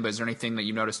 games in. But is there anything that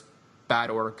you've noticed, bad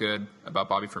or good, about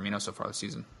Bobby Firmino so far this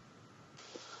season?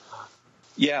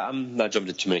 Yeah, I'm not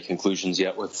jumping to too many conclusions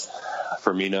yet with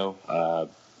Firmino.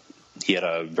 He had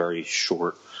a very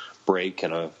short break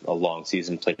and a long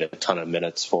season, played a ton of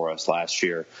minutes for us last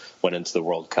year, went into the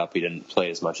World Cup. He didn't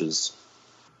play as much as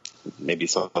maybe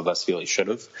some of us feel he should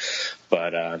have,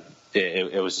 but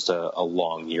it was just a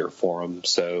long year for him.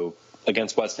 So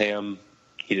against West Ham,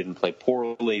 he didn't play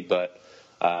poorly, but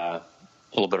a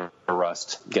little bit of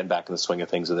rust, getting back in the swing of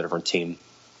things with a different team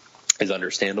is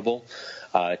understandable.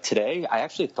 Today, I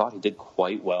actually thought he did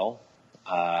quite well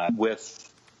with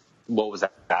what was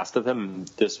asked of him.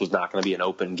 This was not going to be an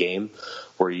open game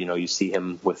where, you see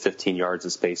him with 15 yards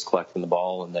of space collecting the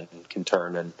ball and then can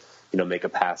turn and, make a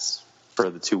pass for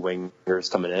the 2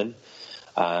 wingers coming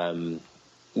in.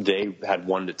 They had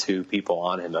 1 to 2 people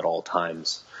on him at all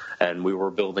times, and we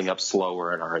were building up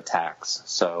slower in our attacks.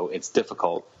 So it's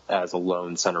difficult as a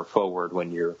lone center forward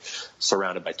when you're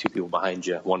surrounded by 2 people behind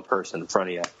you, 1 person in front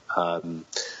of you,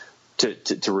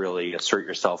 to really assert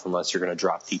yourself unless you're going to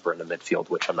drop deeper into midfield,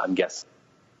 which I'm guessing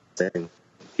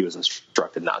he was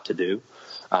instructed not to do.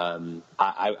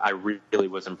 I really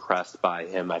was impressed by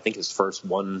him. I think his first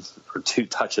 1 or 2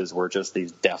 touches were just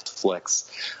these deft flicks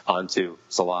onto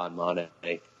Salah and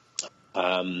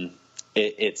Mane.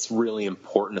 It's really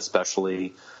important,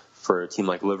 especially for a team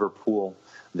like Liverpool,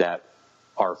 that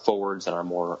our forwards and our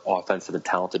more offensive and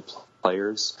talented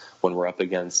players, when we're up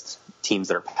against teams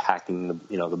that are packing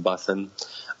the bus in,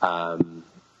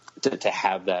 to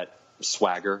have that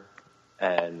swagger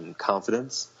and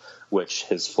confidence, which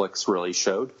his flicks really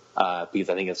showed, because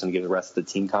I think it's going to give the rest of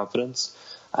the team confidence.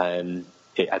 And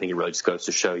I think it really just goes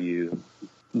to show you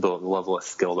the level of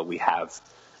skill that we have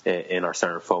in our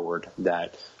center forward,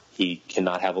 that he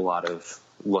cannot have a lot of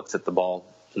looks at the ball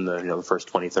in the first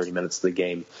 20, 30 minutes of the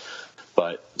game,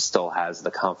 but still has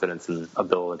the confidence and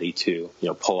ability to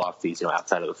pull off these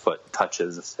outside of the foot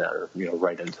touches that are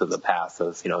right into the path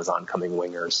of his oncoming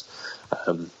wingers.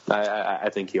 I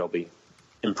think he'll be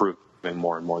improving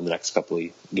more and more in the next couple of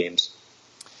games.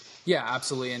 Yeah,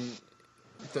 absolutely. And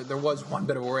there was one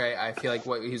bit of worry. I feel like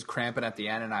he was cramping at the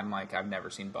end, and I'm like, I've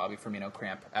never seen Bobby Firmino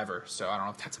cramp ever, so I don't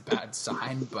know if that's a bad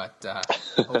sign, but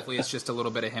hopefully it's just a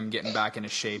little bit of him getting back into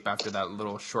shape after that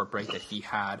little short break that he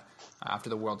had after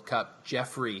the World Cup.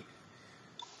 Jeffrey,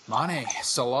 Mane,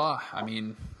 Salah, I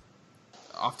mean,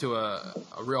 off to a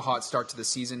real hot start to the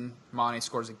season. Mane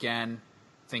scores again.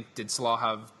 I think, did Salah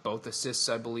have both assists,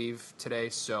 I believe, today?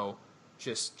 So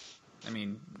just, I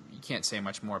mean, you can't say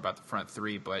much more about the front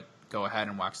three, but go ahead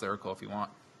and wax lyrical if you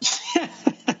want.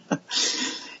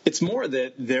 It's more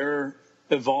that they're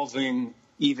evolving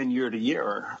even year to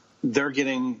year. They're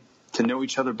getting to know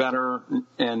each other better,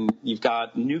 and you've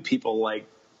got new people like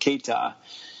Keita.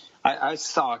 I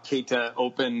saw Keita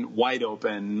wide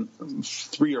open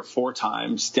 3 or 4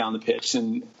 times down the pitch,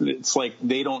 and it's like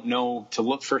they don't know to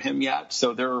look for him yet,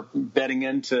 so they're betting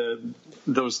into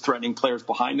those threatening players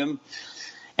behind him,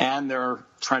 and they're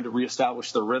trying to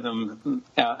reestablish their rhythm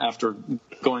after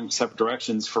going separate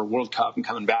directions for World Cup and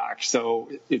coming back.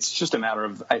 So it's just a matter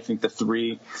of, I think, the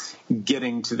three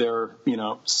getting to their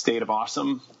state of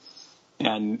awesome.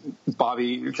 And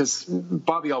because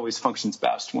Bobby always functions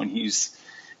best when he's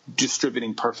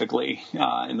distributing perfectly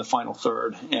in the final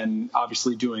third, and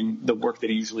obviously doing the work that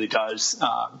he usually does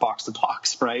box to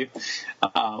box, right,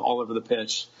 all over the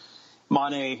pitch.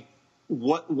 Mane,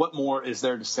 what more is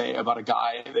there to say about a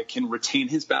guy that can retain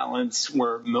his balance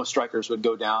where most strikers would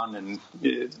go down, and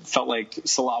it felt like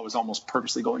Salah was almost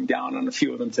purposely going down on a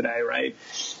few of them today, right?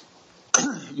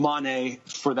 Mane,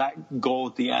 for that goal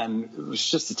at the end, it was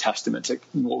just a testament to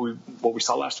what we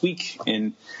saw last week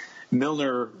in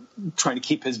Milner trying to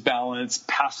keep his balance,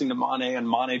 passing to Mane, and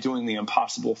Mane doing the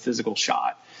impossible physical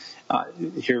shot.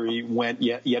 Here he went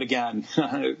yet again,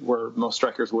 where most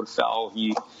strikers would have fell.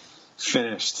 He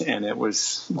finished, and it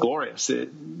was glorious.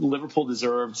 Liverpool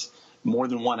deserved more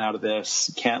than one out of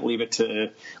this. Can't leave it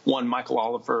to one Michael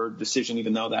Oliver decision,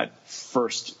 even though that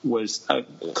first was a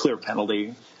clear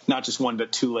penalty. Not just one,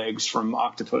 but 2 legs from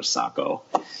Octopus Sacco.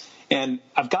 And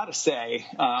I've got to say,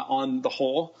 on the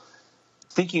whole,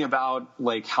 thinking about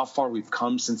like how far we've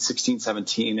come since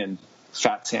 16-17 and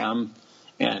Fat Sam,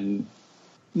 and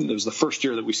it was the first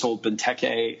year that we sold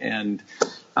Benteke and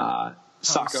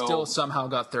Sacco. Still somehow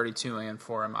got 32 million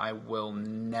for him. I will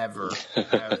never,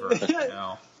 ever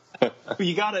know.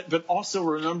 You got it, but also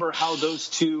remember how those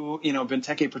two,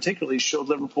 Benteke particularly, showed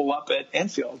Liverpool up at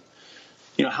Anfield.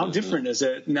 How different is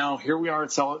it now? Here we are at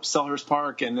Selhurst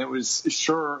Park, and it was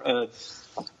sure a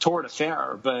torrid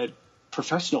affair, but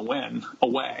professional win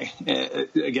away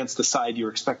against the side you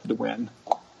were expected to win.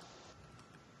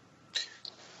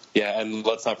 Yeah, and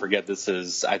let's not forget, this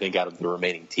is, I think, out of the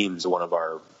remaining teams, one of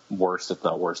our worst, if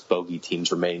not worst, bogey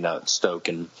teams remaining out. Stoke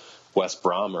and West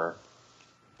Brom are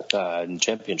in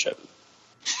Championship.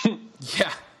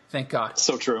 Yeah, thank God.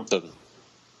 So true. So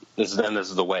this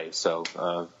is the way.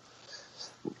 So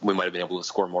we might have been able to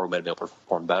score more, we might have been able to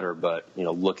perform better, but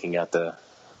looking at the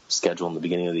schedule in the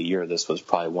beginning of the year, this was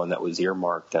probably one that was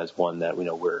earmarked as one that we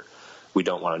don't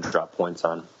want to drop points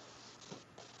on.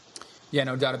 Yeah,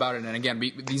 no doubt about it. And again,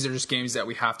 these are just games that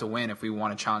we have to win if we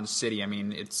want to challenge City. I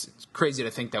mean, it's crazy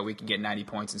to think that we can get 90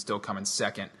 points and still come in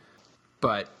second.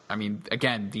 But, I mean,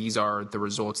 again, these are the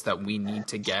results that we need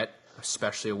to get,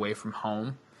 especially away from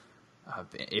home,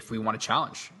 if we want to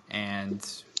challenge. And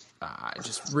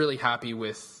just really happy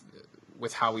with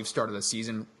how we've started the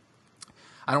season.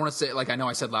 I don't want to say, like I know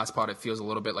I said last pod, it feels a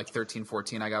little bit like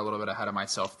 13-14. I got a little bit ahead of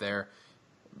myself there.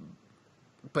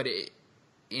 But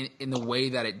in the way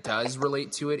that it does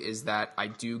relate to it is that I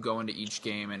do go into each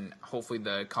game, and hopefully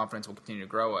the confidence will continue to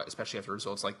grow, especially after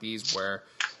results like these where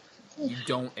you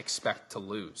don't expect to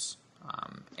lose.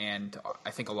 And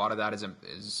I think a lot of that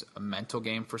is a mental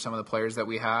game for some of the players that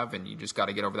we have, and you just got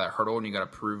to get over that hurdle, and you got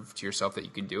to prove to yourself that you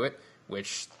can do it,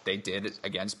 which they did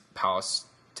against Palace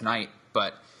tonight.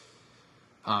 But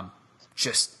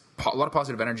just a lot of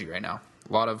positive energy right now.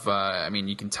 A lot of,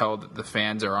 you can tell that the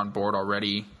fans are on board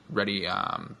already, ready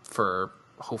for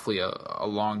hopefully a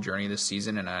long journey this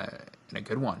season and a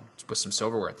good one with some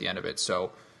silverware at the end of it.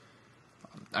 So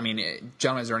I mean,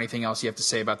 gentlemen, is there anything else you have to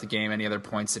say about the game? Any other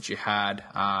points that you had?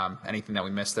 Anything that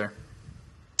we missed there?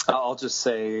 I'll just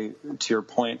say to your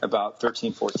point about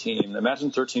 13-14,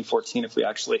 imagine 13-14 if we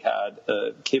actually had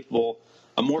a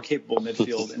more capable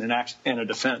midfield and a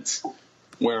defense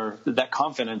where that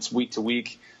confidence week to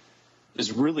week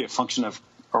is really a function of,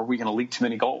 are we going to leak too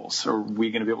many goals? Or are we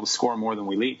going to be able to score more than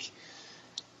we leak?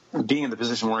 Being in the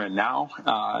position we're in now,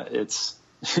 it's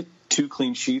 2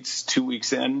 clean sheets 2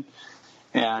 weeks in,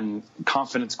 and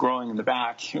confidence growing in the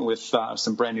back with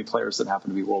some brand new players that happen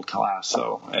to be world class.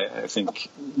 So I think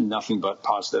nothing but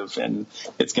positive, and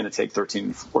it's going to take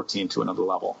 13-14 to another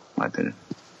level, in my opinion.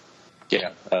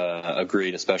 Yeah,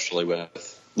 agreed, especially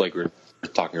with, like we were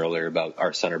talking earlier about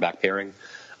our center back pairing.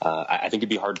 I think it'd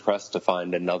be hard pressed to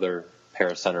find another pair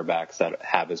of center backs that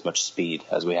have as much speed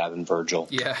as we have in Virgil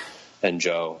and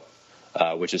Joe,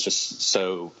 which is just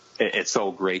it's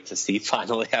so great to see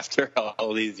finally after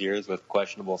all these years with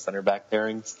questionable center back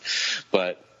pairings,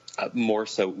 but more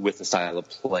so with the style of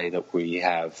play that we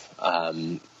have.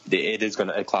 It is going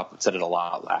to, Klopp said it a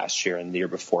lot last year and the year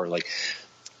before, like,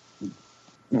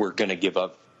 we're going to give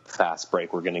up fast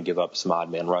break. We're going to give up some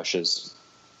odd man rushes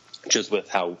just with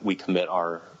how we commit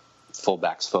our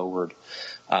fullbacks forward.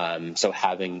 So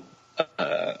having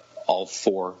all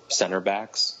 4 center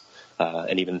backs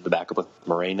and even the backup with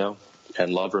Moreno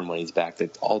and Lovren when he's back, they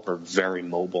all are very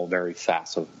mobile, very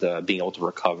fast. So being able to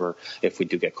recover if we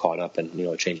do get caught up and,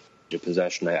 a change of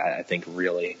possession, I think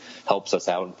really helps us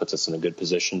out and puts us in a good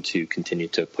position to continue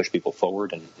to push people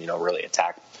forward and, really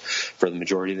attack for the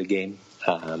majority of the game.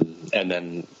 And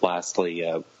then lastly,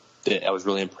 I was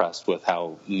really impressed with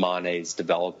how Mane's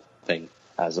developing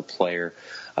as a player.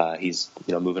 He's,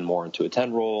 moving more into a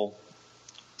 10 role,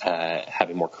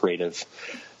 having more creative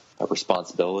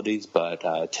responsibilities,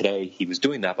 but today he was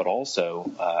doing that, but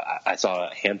also I saw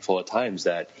a handful of times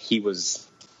that he was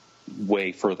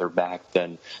way further back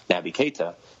than Naby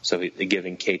Keita, so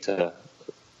giving Keita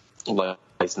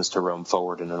license to roam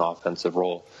forward in an offensive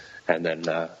role, and then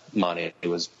Mane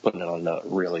was putting it on a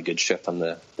really good shift on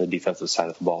the defensive side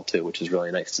of the ball too, which is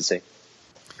really nice to see.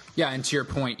 Yeah, and to your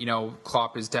point,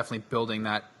 Klopp is definitely building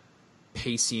that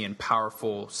pacey and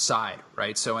powerful side,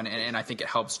 right? So, and I think it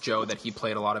helps Joe that he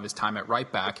played a lot of his time at right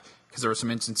back, because there were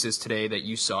some instances today that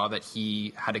you saw that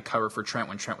he had to cover for Trent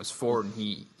when Trent was forward, and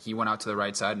he went out to the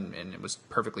right side and it was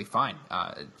perfectly fine.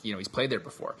 He's played there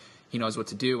before. He knows what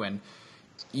to do, and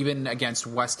even against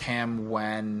West Ham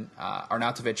when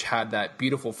Arnautovic had that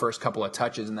beautiful first couple of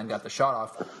touches and then got the shot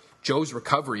off, Joe's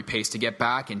recovery pace to get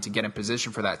back and to get in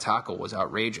position for that tackle was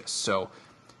outrageous. So,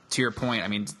 to your point, I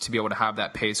mean, to be able to have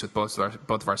that pace with both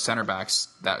of our center backs,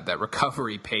 that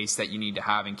recovery pace that you need to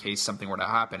have in case something were to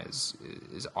happen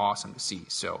is awesome to see.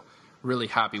 So really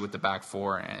happy with the back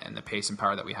 4 and the pace and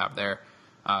power that we have there.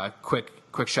 Quick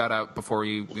shout out before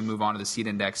we move on to the seed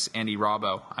index, Andy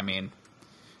Robbo. I mean,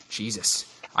 Jesus,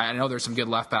 I know there's some good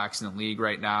left backs in the league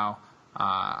right now.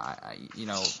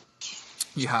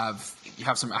 You have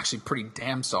some actually pretty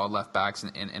damn solid left backs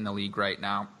in the league right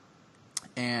now,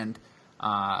 and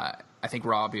I think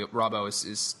Robbo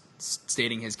is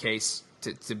stating his case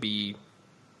to be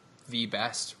the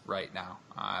best right now.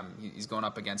 He's going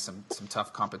up against some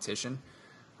tough competition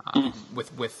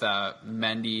with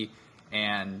Mendy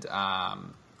and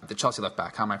the Chelsea left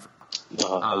back. How am I?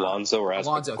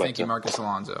 Alonso. Thank you, Marcus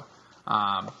Alonso,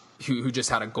 who just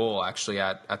had a goal actually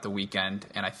at the weekend,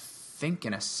 and I think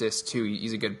an assist too.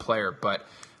 He's a good player, but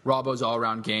Robbo's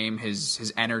all-around game,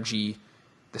 his energy,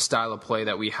 the style of play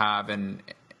that we have, and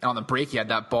on the break he had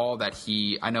that ball that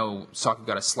I know Saka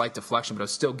got a slight deflection, but it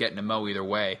was still getting to Mo either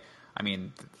way. I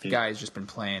mean, the guy has just been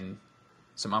playing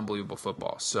some unbelievable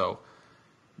football. So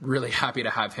really happy to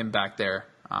have him back there.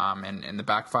 And the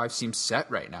back 5 seems set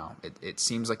right now. It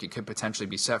seems like it could potentially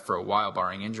be set for a while,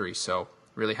 barring injury. So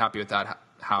really happy with that,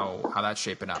 how that's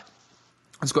shaping up.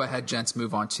 Let's go ahead, gents,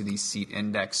 move on to the seat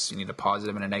index. You need a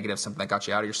positive and a negative, something that got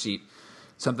you out of your seat,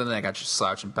 something that got you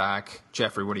slouching back.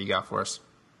 Jeffrey, what do you got for us?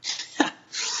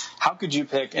 How could you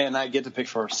pick? And I get to pick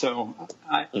first.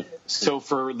 So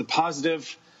for the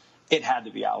positive, it had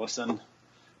to be Alisson,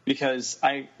 because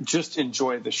I just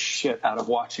enjoy the shit out of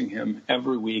watching him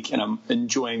every week, and I'm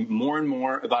enjoying more and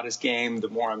more about his game the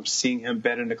more I'm seeing him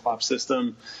bed into Klopp's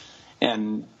system,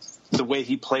 and the way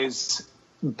he plays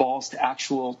balls to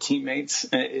actual teammates.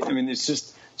 I mean, it's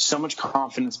just so much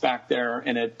confidence back there,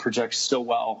 and it projects so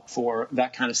well for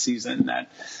that kind of season,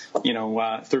 that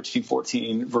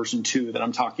 13-14 version 2 that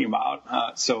I'm talking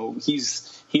about. So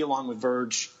he along with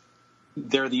Verge,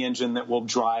 they're the engine that will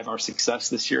drive our success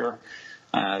this year,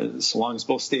 so long as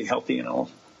both stay healthy, and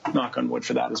I'll knock on wood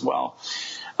for that as well.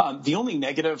 The only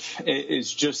negative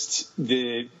is just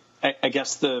I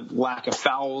guess the lack of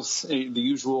fouls.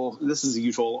 This is the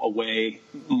usual away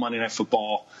Monday Night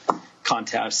Football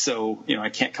contest, so I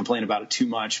can't complain about it too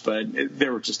much. But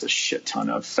there were just a shit ton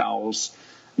of fouls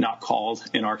not called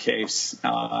in our case.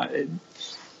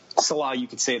 Salah, you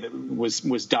could say that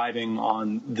was diving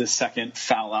on the second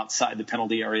foul outside the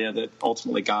penalty area that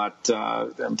ultimately got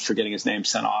I'm forgetting his name,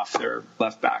 sent off, their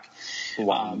left back.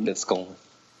 Biscull.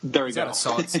 There we He's go. had a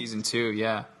solid season too.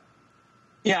 Yeah.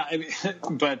 Yeah,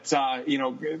 but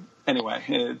anyway,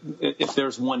 if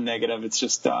there's one negative, it's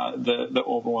just the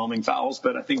overwhelming fouls.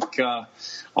 But I think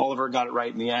Oliver got it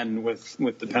right in the end with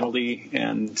the penalty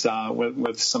and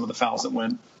with some of the fouls that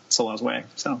went Salah's way.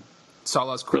 So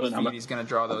Salah's quick feet. He's going to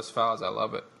draw those fouls. I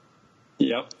love it.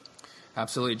 Yep.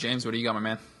 Absolutely. James, what do you got, my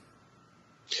man?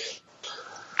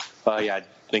 I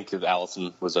think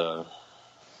Allison was a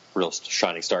real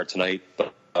shining star tonight,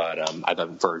 but I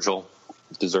thought Virgil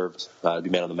deserved to be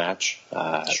man of the match.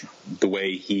 Sure. The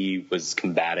way he was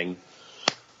combating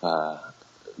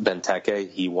Benteke,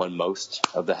 he won most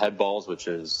of the head balls, which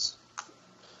is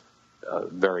a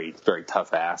very, very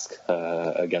tough ask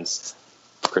against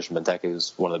Christian Benteke,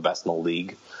 who's one of the best in the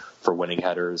league for winning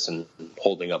headers and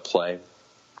holding up play.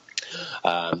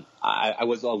 I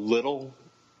was a little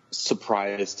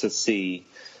surprised to see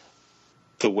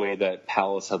the way that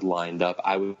Palace had lined up.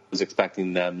 I was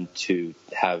expecting them to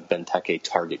have Benteke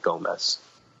target Gomez,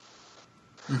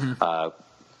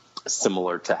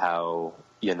 similar to how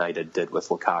United did with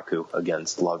Lukaku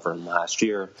against Lovren last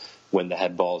year, when the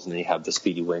head balls and then you have the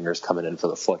speedy wingers coming in for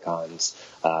the flick-ons,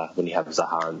 when you have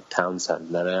Zaha and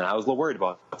Townsend. And I was a little worried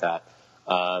about that.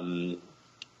 I'm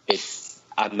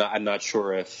not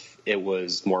sure if it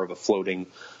was more of a floating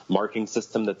marking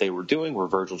system that they were doing, where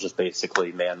Virgil just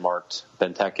basically man-marked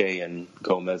Benteke and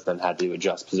Gomez then had to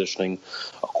adjust positioning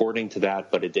according to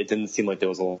that. But it didn't seem like there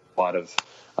was a lot of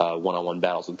one-on-one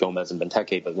battles with Gomez and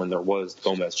Benteke. But when there was,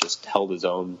 Gomez just held his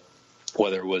own,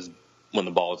 whether it was when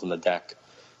the ball was on the deck,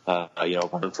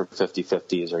 running for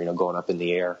 50-50s or, going up in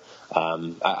the air.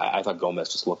 I thought Gomez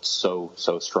just looked so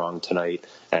strong tonight,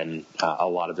 and a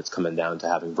lot of it's coming down to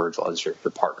having Virgil as your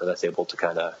partner that's able to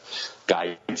kind of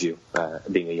guide you,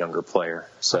 being a younger player.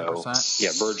 So, 100%.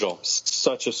 Yeah, Virgil.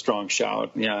 Such a strong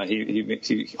shout. Yeah,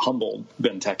 he humbled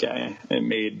Benteke and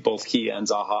made both he and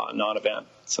Zaha a non-event.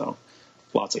 So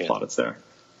lots of plaudits there.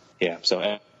 Yeah,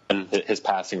 so... And his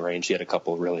passing range, he had a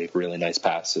couple of really, really nice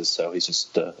passes. So he's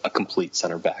just a complete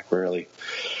center back. We're really,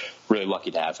 really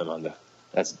lucky to have him on the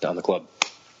club.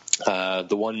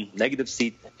 The one negative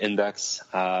seat index,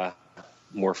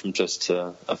 more from just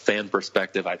a fan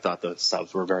perspective, I thought the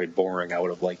subs were very boring. I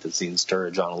would have liked to have seen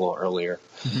Sturridge on a little earlier,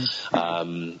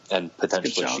 and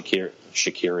potentially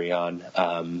Shaqiri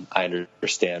on. I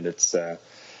understand it's a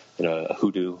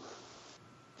hoodoo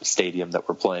stadium that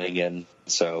we're playing in,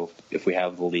 so if we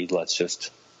have the lead, let's just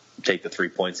take the 3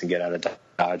 points and get out of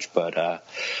Dodge. But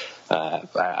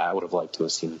I would have liked to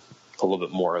have seen a little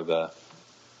bit more of a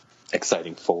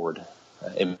exciting forward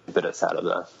impetus out of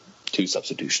the two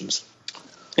substitutions.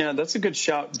 Yeah, that's a good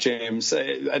shout, James.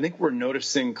 I think we're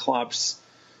noticing Klopp's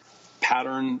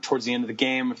pattern towards the end of the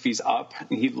game. If he's up,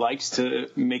 he likes to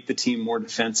make the team more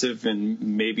defensive and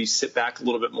maybe sit back a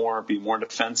little bit more, be more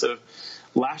defensive.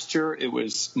 Last year, it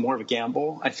was more of a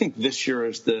gamble. I think this year,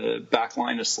 as the back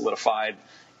line is solidified,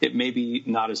 it may be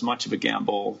not as much of a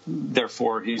gamble.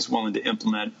 Therefore, he's willing to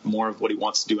implement more of what he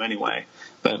wants to do anyway.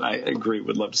 But I agree,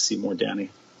 would love to see more Danny.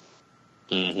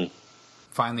 Mm-hmm.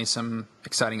 Finally, some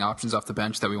exciting options off the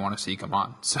bench that we want to see come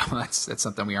on. So that's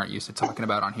something we aren't used to talking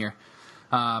about on here.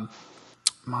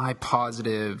 My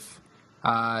positive,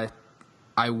 there's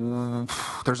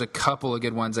a couple of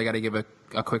good ones. I got to give a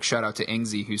quick shout out to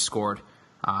Ingsy, who scored.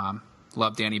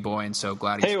 Love Danny Boy, and so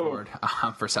glad he scored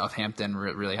for Southampton.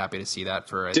 Really happy to see that.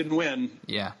 Didn't win.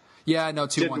 Yeah, no,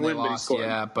 2-1 they lost.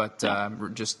 Yeah, but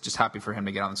just happy for him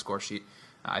to get on the score sheet.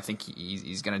 I think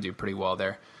he's going to do pretty well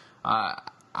there.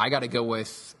 I got to go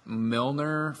with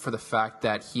Milner for the fact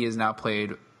that he has now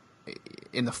played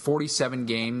in the 47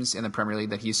 games in the Premier League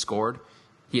that he's scored.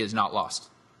 He has not lost.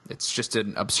 It's just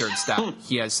an absurd stat.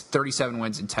 He has 37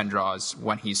 wins and 10 draws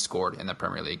when he's scored in the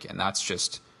Premier League, and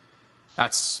that's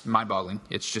mind-boggling.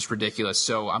 It's just ridiculous.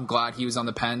 So I'm glad he was on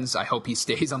the pens. I hope he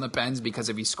stays on the pens, because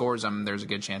if he scores them, there's a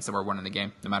good chance that we're winning the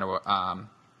game, no matter what.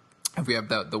 If we have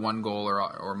the one goal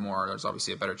or more, there's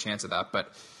obviously a better chance of that.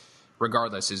 But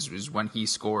regardless, is when he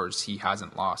scores, he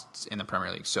hasn't lost in the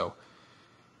Premier League. So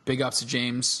big ups to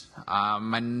James.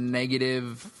 My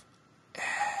negative,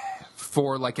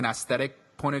 for like an aesthetic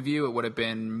point of view, it would have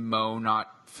been Mo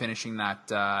not finishing that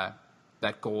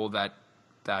goal that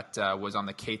that was on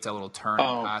the Keita little turn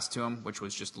and pass to him, which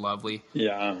was just lovely.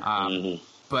 Yeah.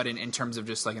 But in terms of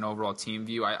just like an overall team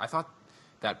view, I thought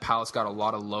that Palace got a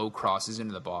lot of low crosses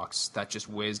into the box that just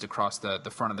whizzed across the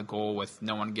front of the goal with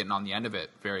no one getting on the end of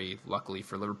it, very luckily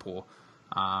for Liverpool.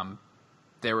 I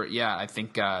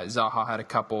think Zaha had a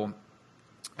couple,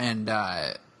 and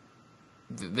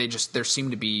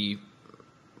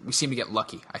we seem to get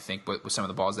lucky, I think, with some of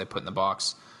the balls they put in the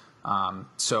box.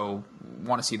 So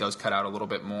want to see those cut out a little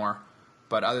bit more.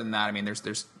 But other than that, I mean,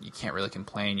 there's you can't really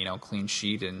complain, clean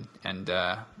sheet and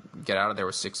get out of there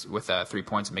with 3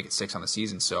 points and make it 6 on the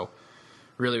season. So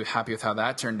really happy with how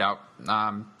that turned out.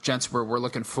 Gents, we're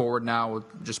looking forward now. We'll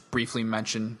just briefly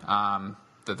mention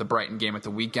the Brighton game at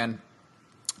the weekend.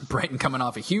 Brighton coming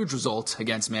off a huge result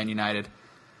against Man United.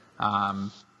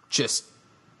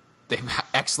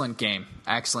 Excellent game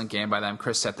by them.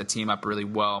 Chris set the team up really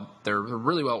well. They're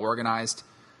really well organized.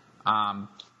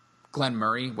 Glenn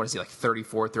Murray, what is he, like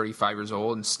 34, 35 years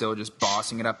old, and still just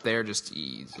bossing it up there.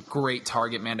 He's a great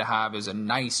target man to have. It was a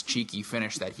nice, cheeky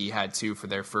finish that he had, too, for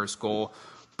their first goal.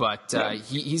 But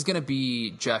he's going to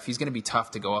be, Jeff, he's going to be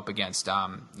tough to go up against.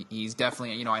 He's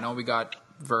definitely, I know we got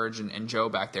Verge and Joe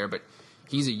back there, but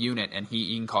he's a unit, and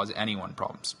he can cause anyone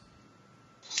problems.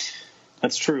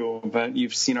 That's true, but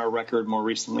you've seen our record more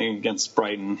recently against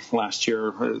Brighton last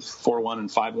year, 4-1 and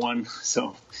 5-1,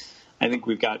 so I think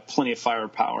we've got plenty of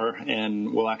firepower,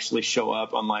 and we'll actually show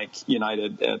up, unlike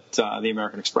United, at the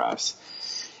American Express.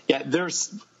 Yeah,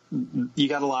 you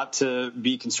got a lot to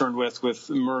be concerned with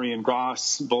Murray and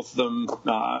Gross. Both of them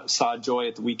saw joy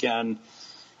at the weekend,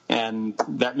 and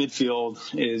that midfield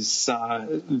is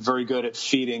very good at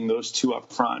feeding those two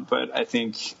up front. But I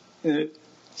think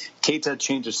Keita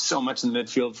changes so much in the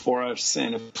midfield for us,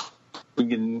 and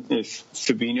if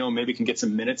Fabinho maybe can get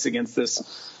some minutes against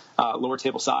this lower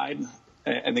table side,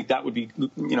 I think that would be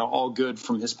all good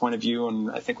from his point of view, and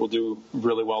I think we'll do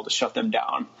really well to shut them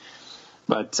down.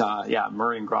 But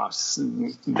Murray and Gross,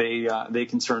 they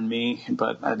concern me,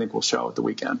 but I think we'll show at the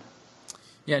weekend.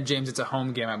 Yeah, James, it's a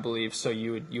home game, I believe, so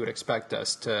you would expect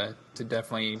us to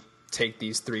definitely take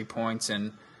these 3 points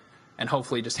and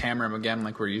hopefully just hammer them again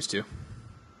like we're used to.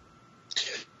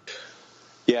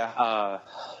 Yeah,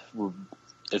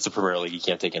 it's a Premier League. You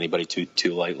can't take anybody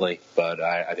too lightly, but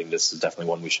I think this is definitely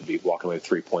one we should be walking away with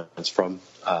 3 points from.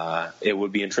 It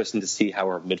would be interesting to see how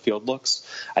our midfield looks.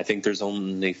 I think there's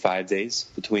only 5 days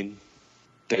between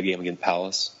the game against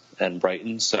Palace and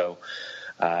Brighton, so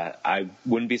I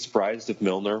wouldn't be surprised if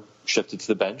Milner shifted to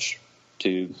the bench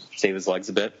to save his legs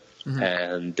a bit,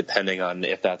 and depending on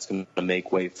if that's going to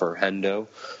make way for Hendo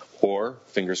or,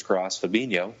 fingers crossed,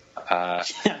 Fabinho.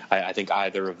 I think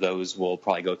either of those will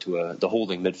probably go to the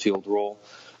holding midfield role,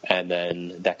 and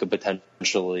then that could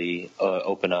potentially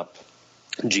open up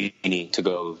Gini to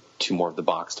go to more of the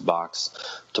box-to-box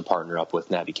to partner up with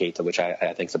Naby Keita, which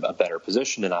I think is a better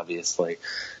position, and obviously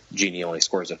Gini only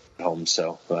scores at home,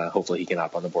 so hopefully he can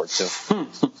hop on the board too.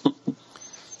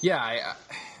 Yeah,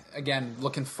 again,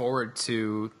 looking forward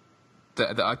to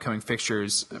the upcoming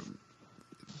fixtures.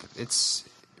 It's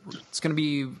going to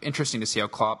be interesting to see how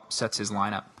Klopp sets his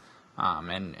lineup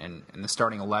and the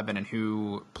starting 11 and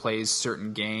who plays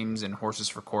certain games and horses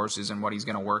for courses and what he's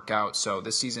going to work out. So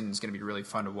this season is going to be really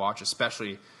fun to watch,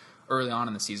 especially early on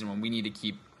in the season when we need to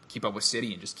keep up with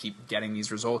City and just keep getting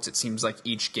these results. It seems like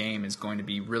each game is going to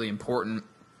be really important,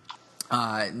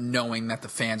 knowing that the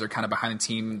fans are kind of behind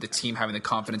the team having the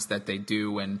confidence that they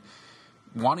do and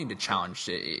wanting to challenge.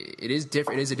 It is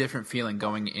different. It is a different feeling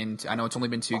going into. I know it's only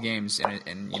been 2 games,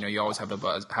 and you always have a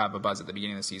buzz at the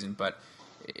beginning of the season, but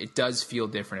it does feel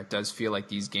different. It does feel like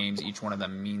these games, each one of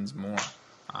them means more.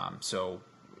 So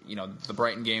the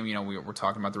Brighton game, we're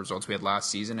talking about the results we had last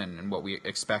season and what we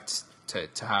expect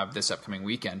to have this upcoming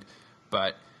weekend,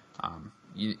 but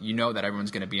you know that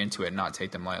everyone's going to be into it and not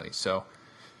take them lightly. So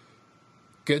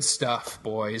good stuff,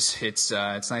 boys. It's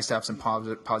nice to have some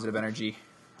positive energy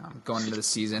going into the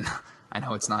season. I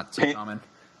know it's not too common.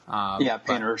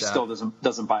 Painter still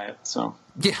doesn't buy it. So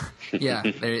yeah.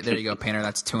 There you go, Painter.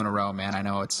 That's 2 in a row, man. I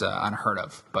know it's unheard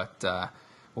of, but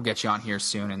we'll get you on here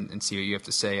soon and see what you have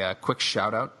to say. A quick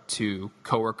shout out to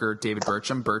coworker David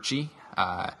Birchie,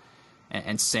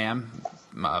 and Sam,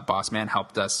 boss man,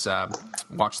 helped us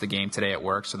watch the game today at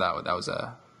work. So that was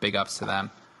a big ups to them,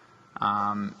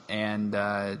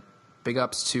 and big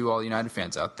ups to all United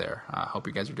fans out there. Hope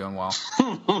you guys are doing well.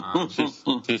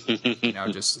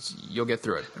 Just you'll get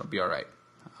through it. It'll be all right.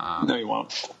 No, you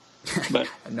won't. But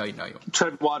no, you won't.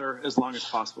 Tread water as long as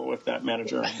possible with that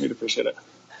manager. We'd appreciate it.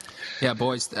 Yeah,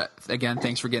 boys. Again,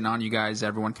 thanks for getting on, you guys.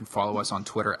 Everyone can follow us on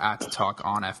Twitter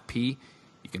 @TalkOnFP.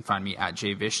 You can find me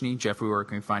 @JVishny. Jeffrey, where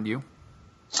can we find you?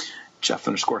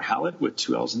 Jeff_Hallett with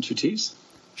 2 L's and 2 T's.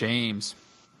 James.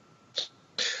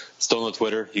 Still on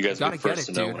Twitter. You guys will be first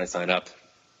to know when I sign up.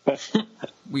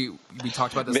 We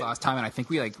talked about this last time, and I think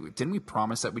didn't we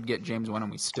promise that we'd get James one,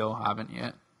 and we still haven't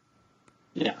yet.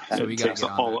 Yeah, so we got to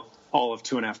get on all of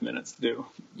 2.5 minutes to do.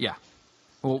 Yeah,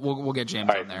 we'll get James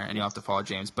on there, and you'll have to follow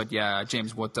James. But yeah,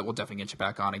 James, we'll definitely get you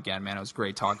back on again, man. It was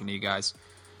great talking to you guys.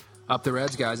 Up the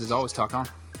Reds, guys. As always, talk on.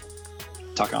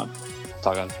 Talk on.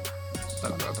 Talk on.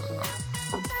 Talk on.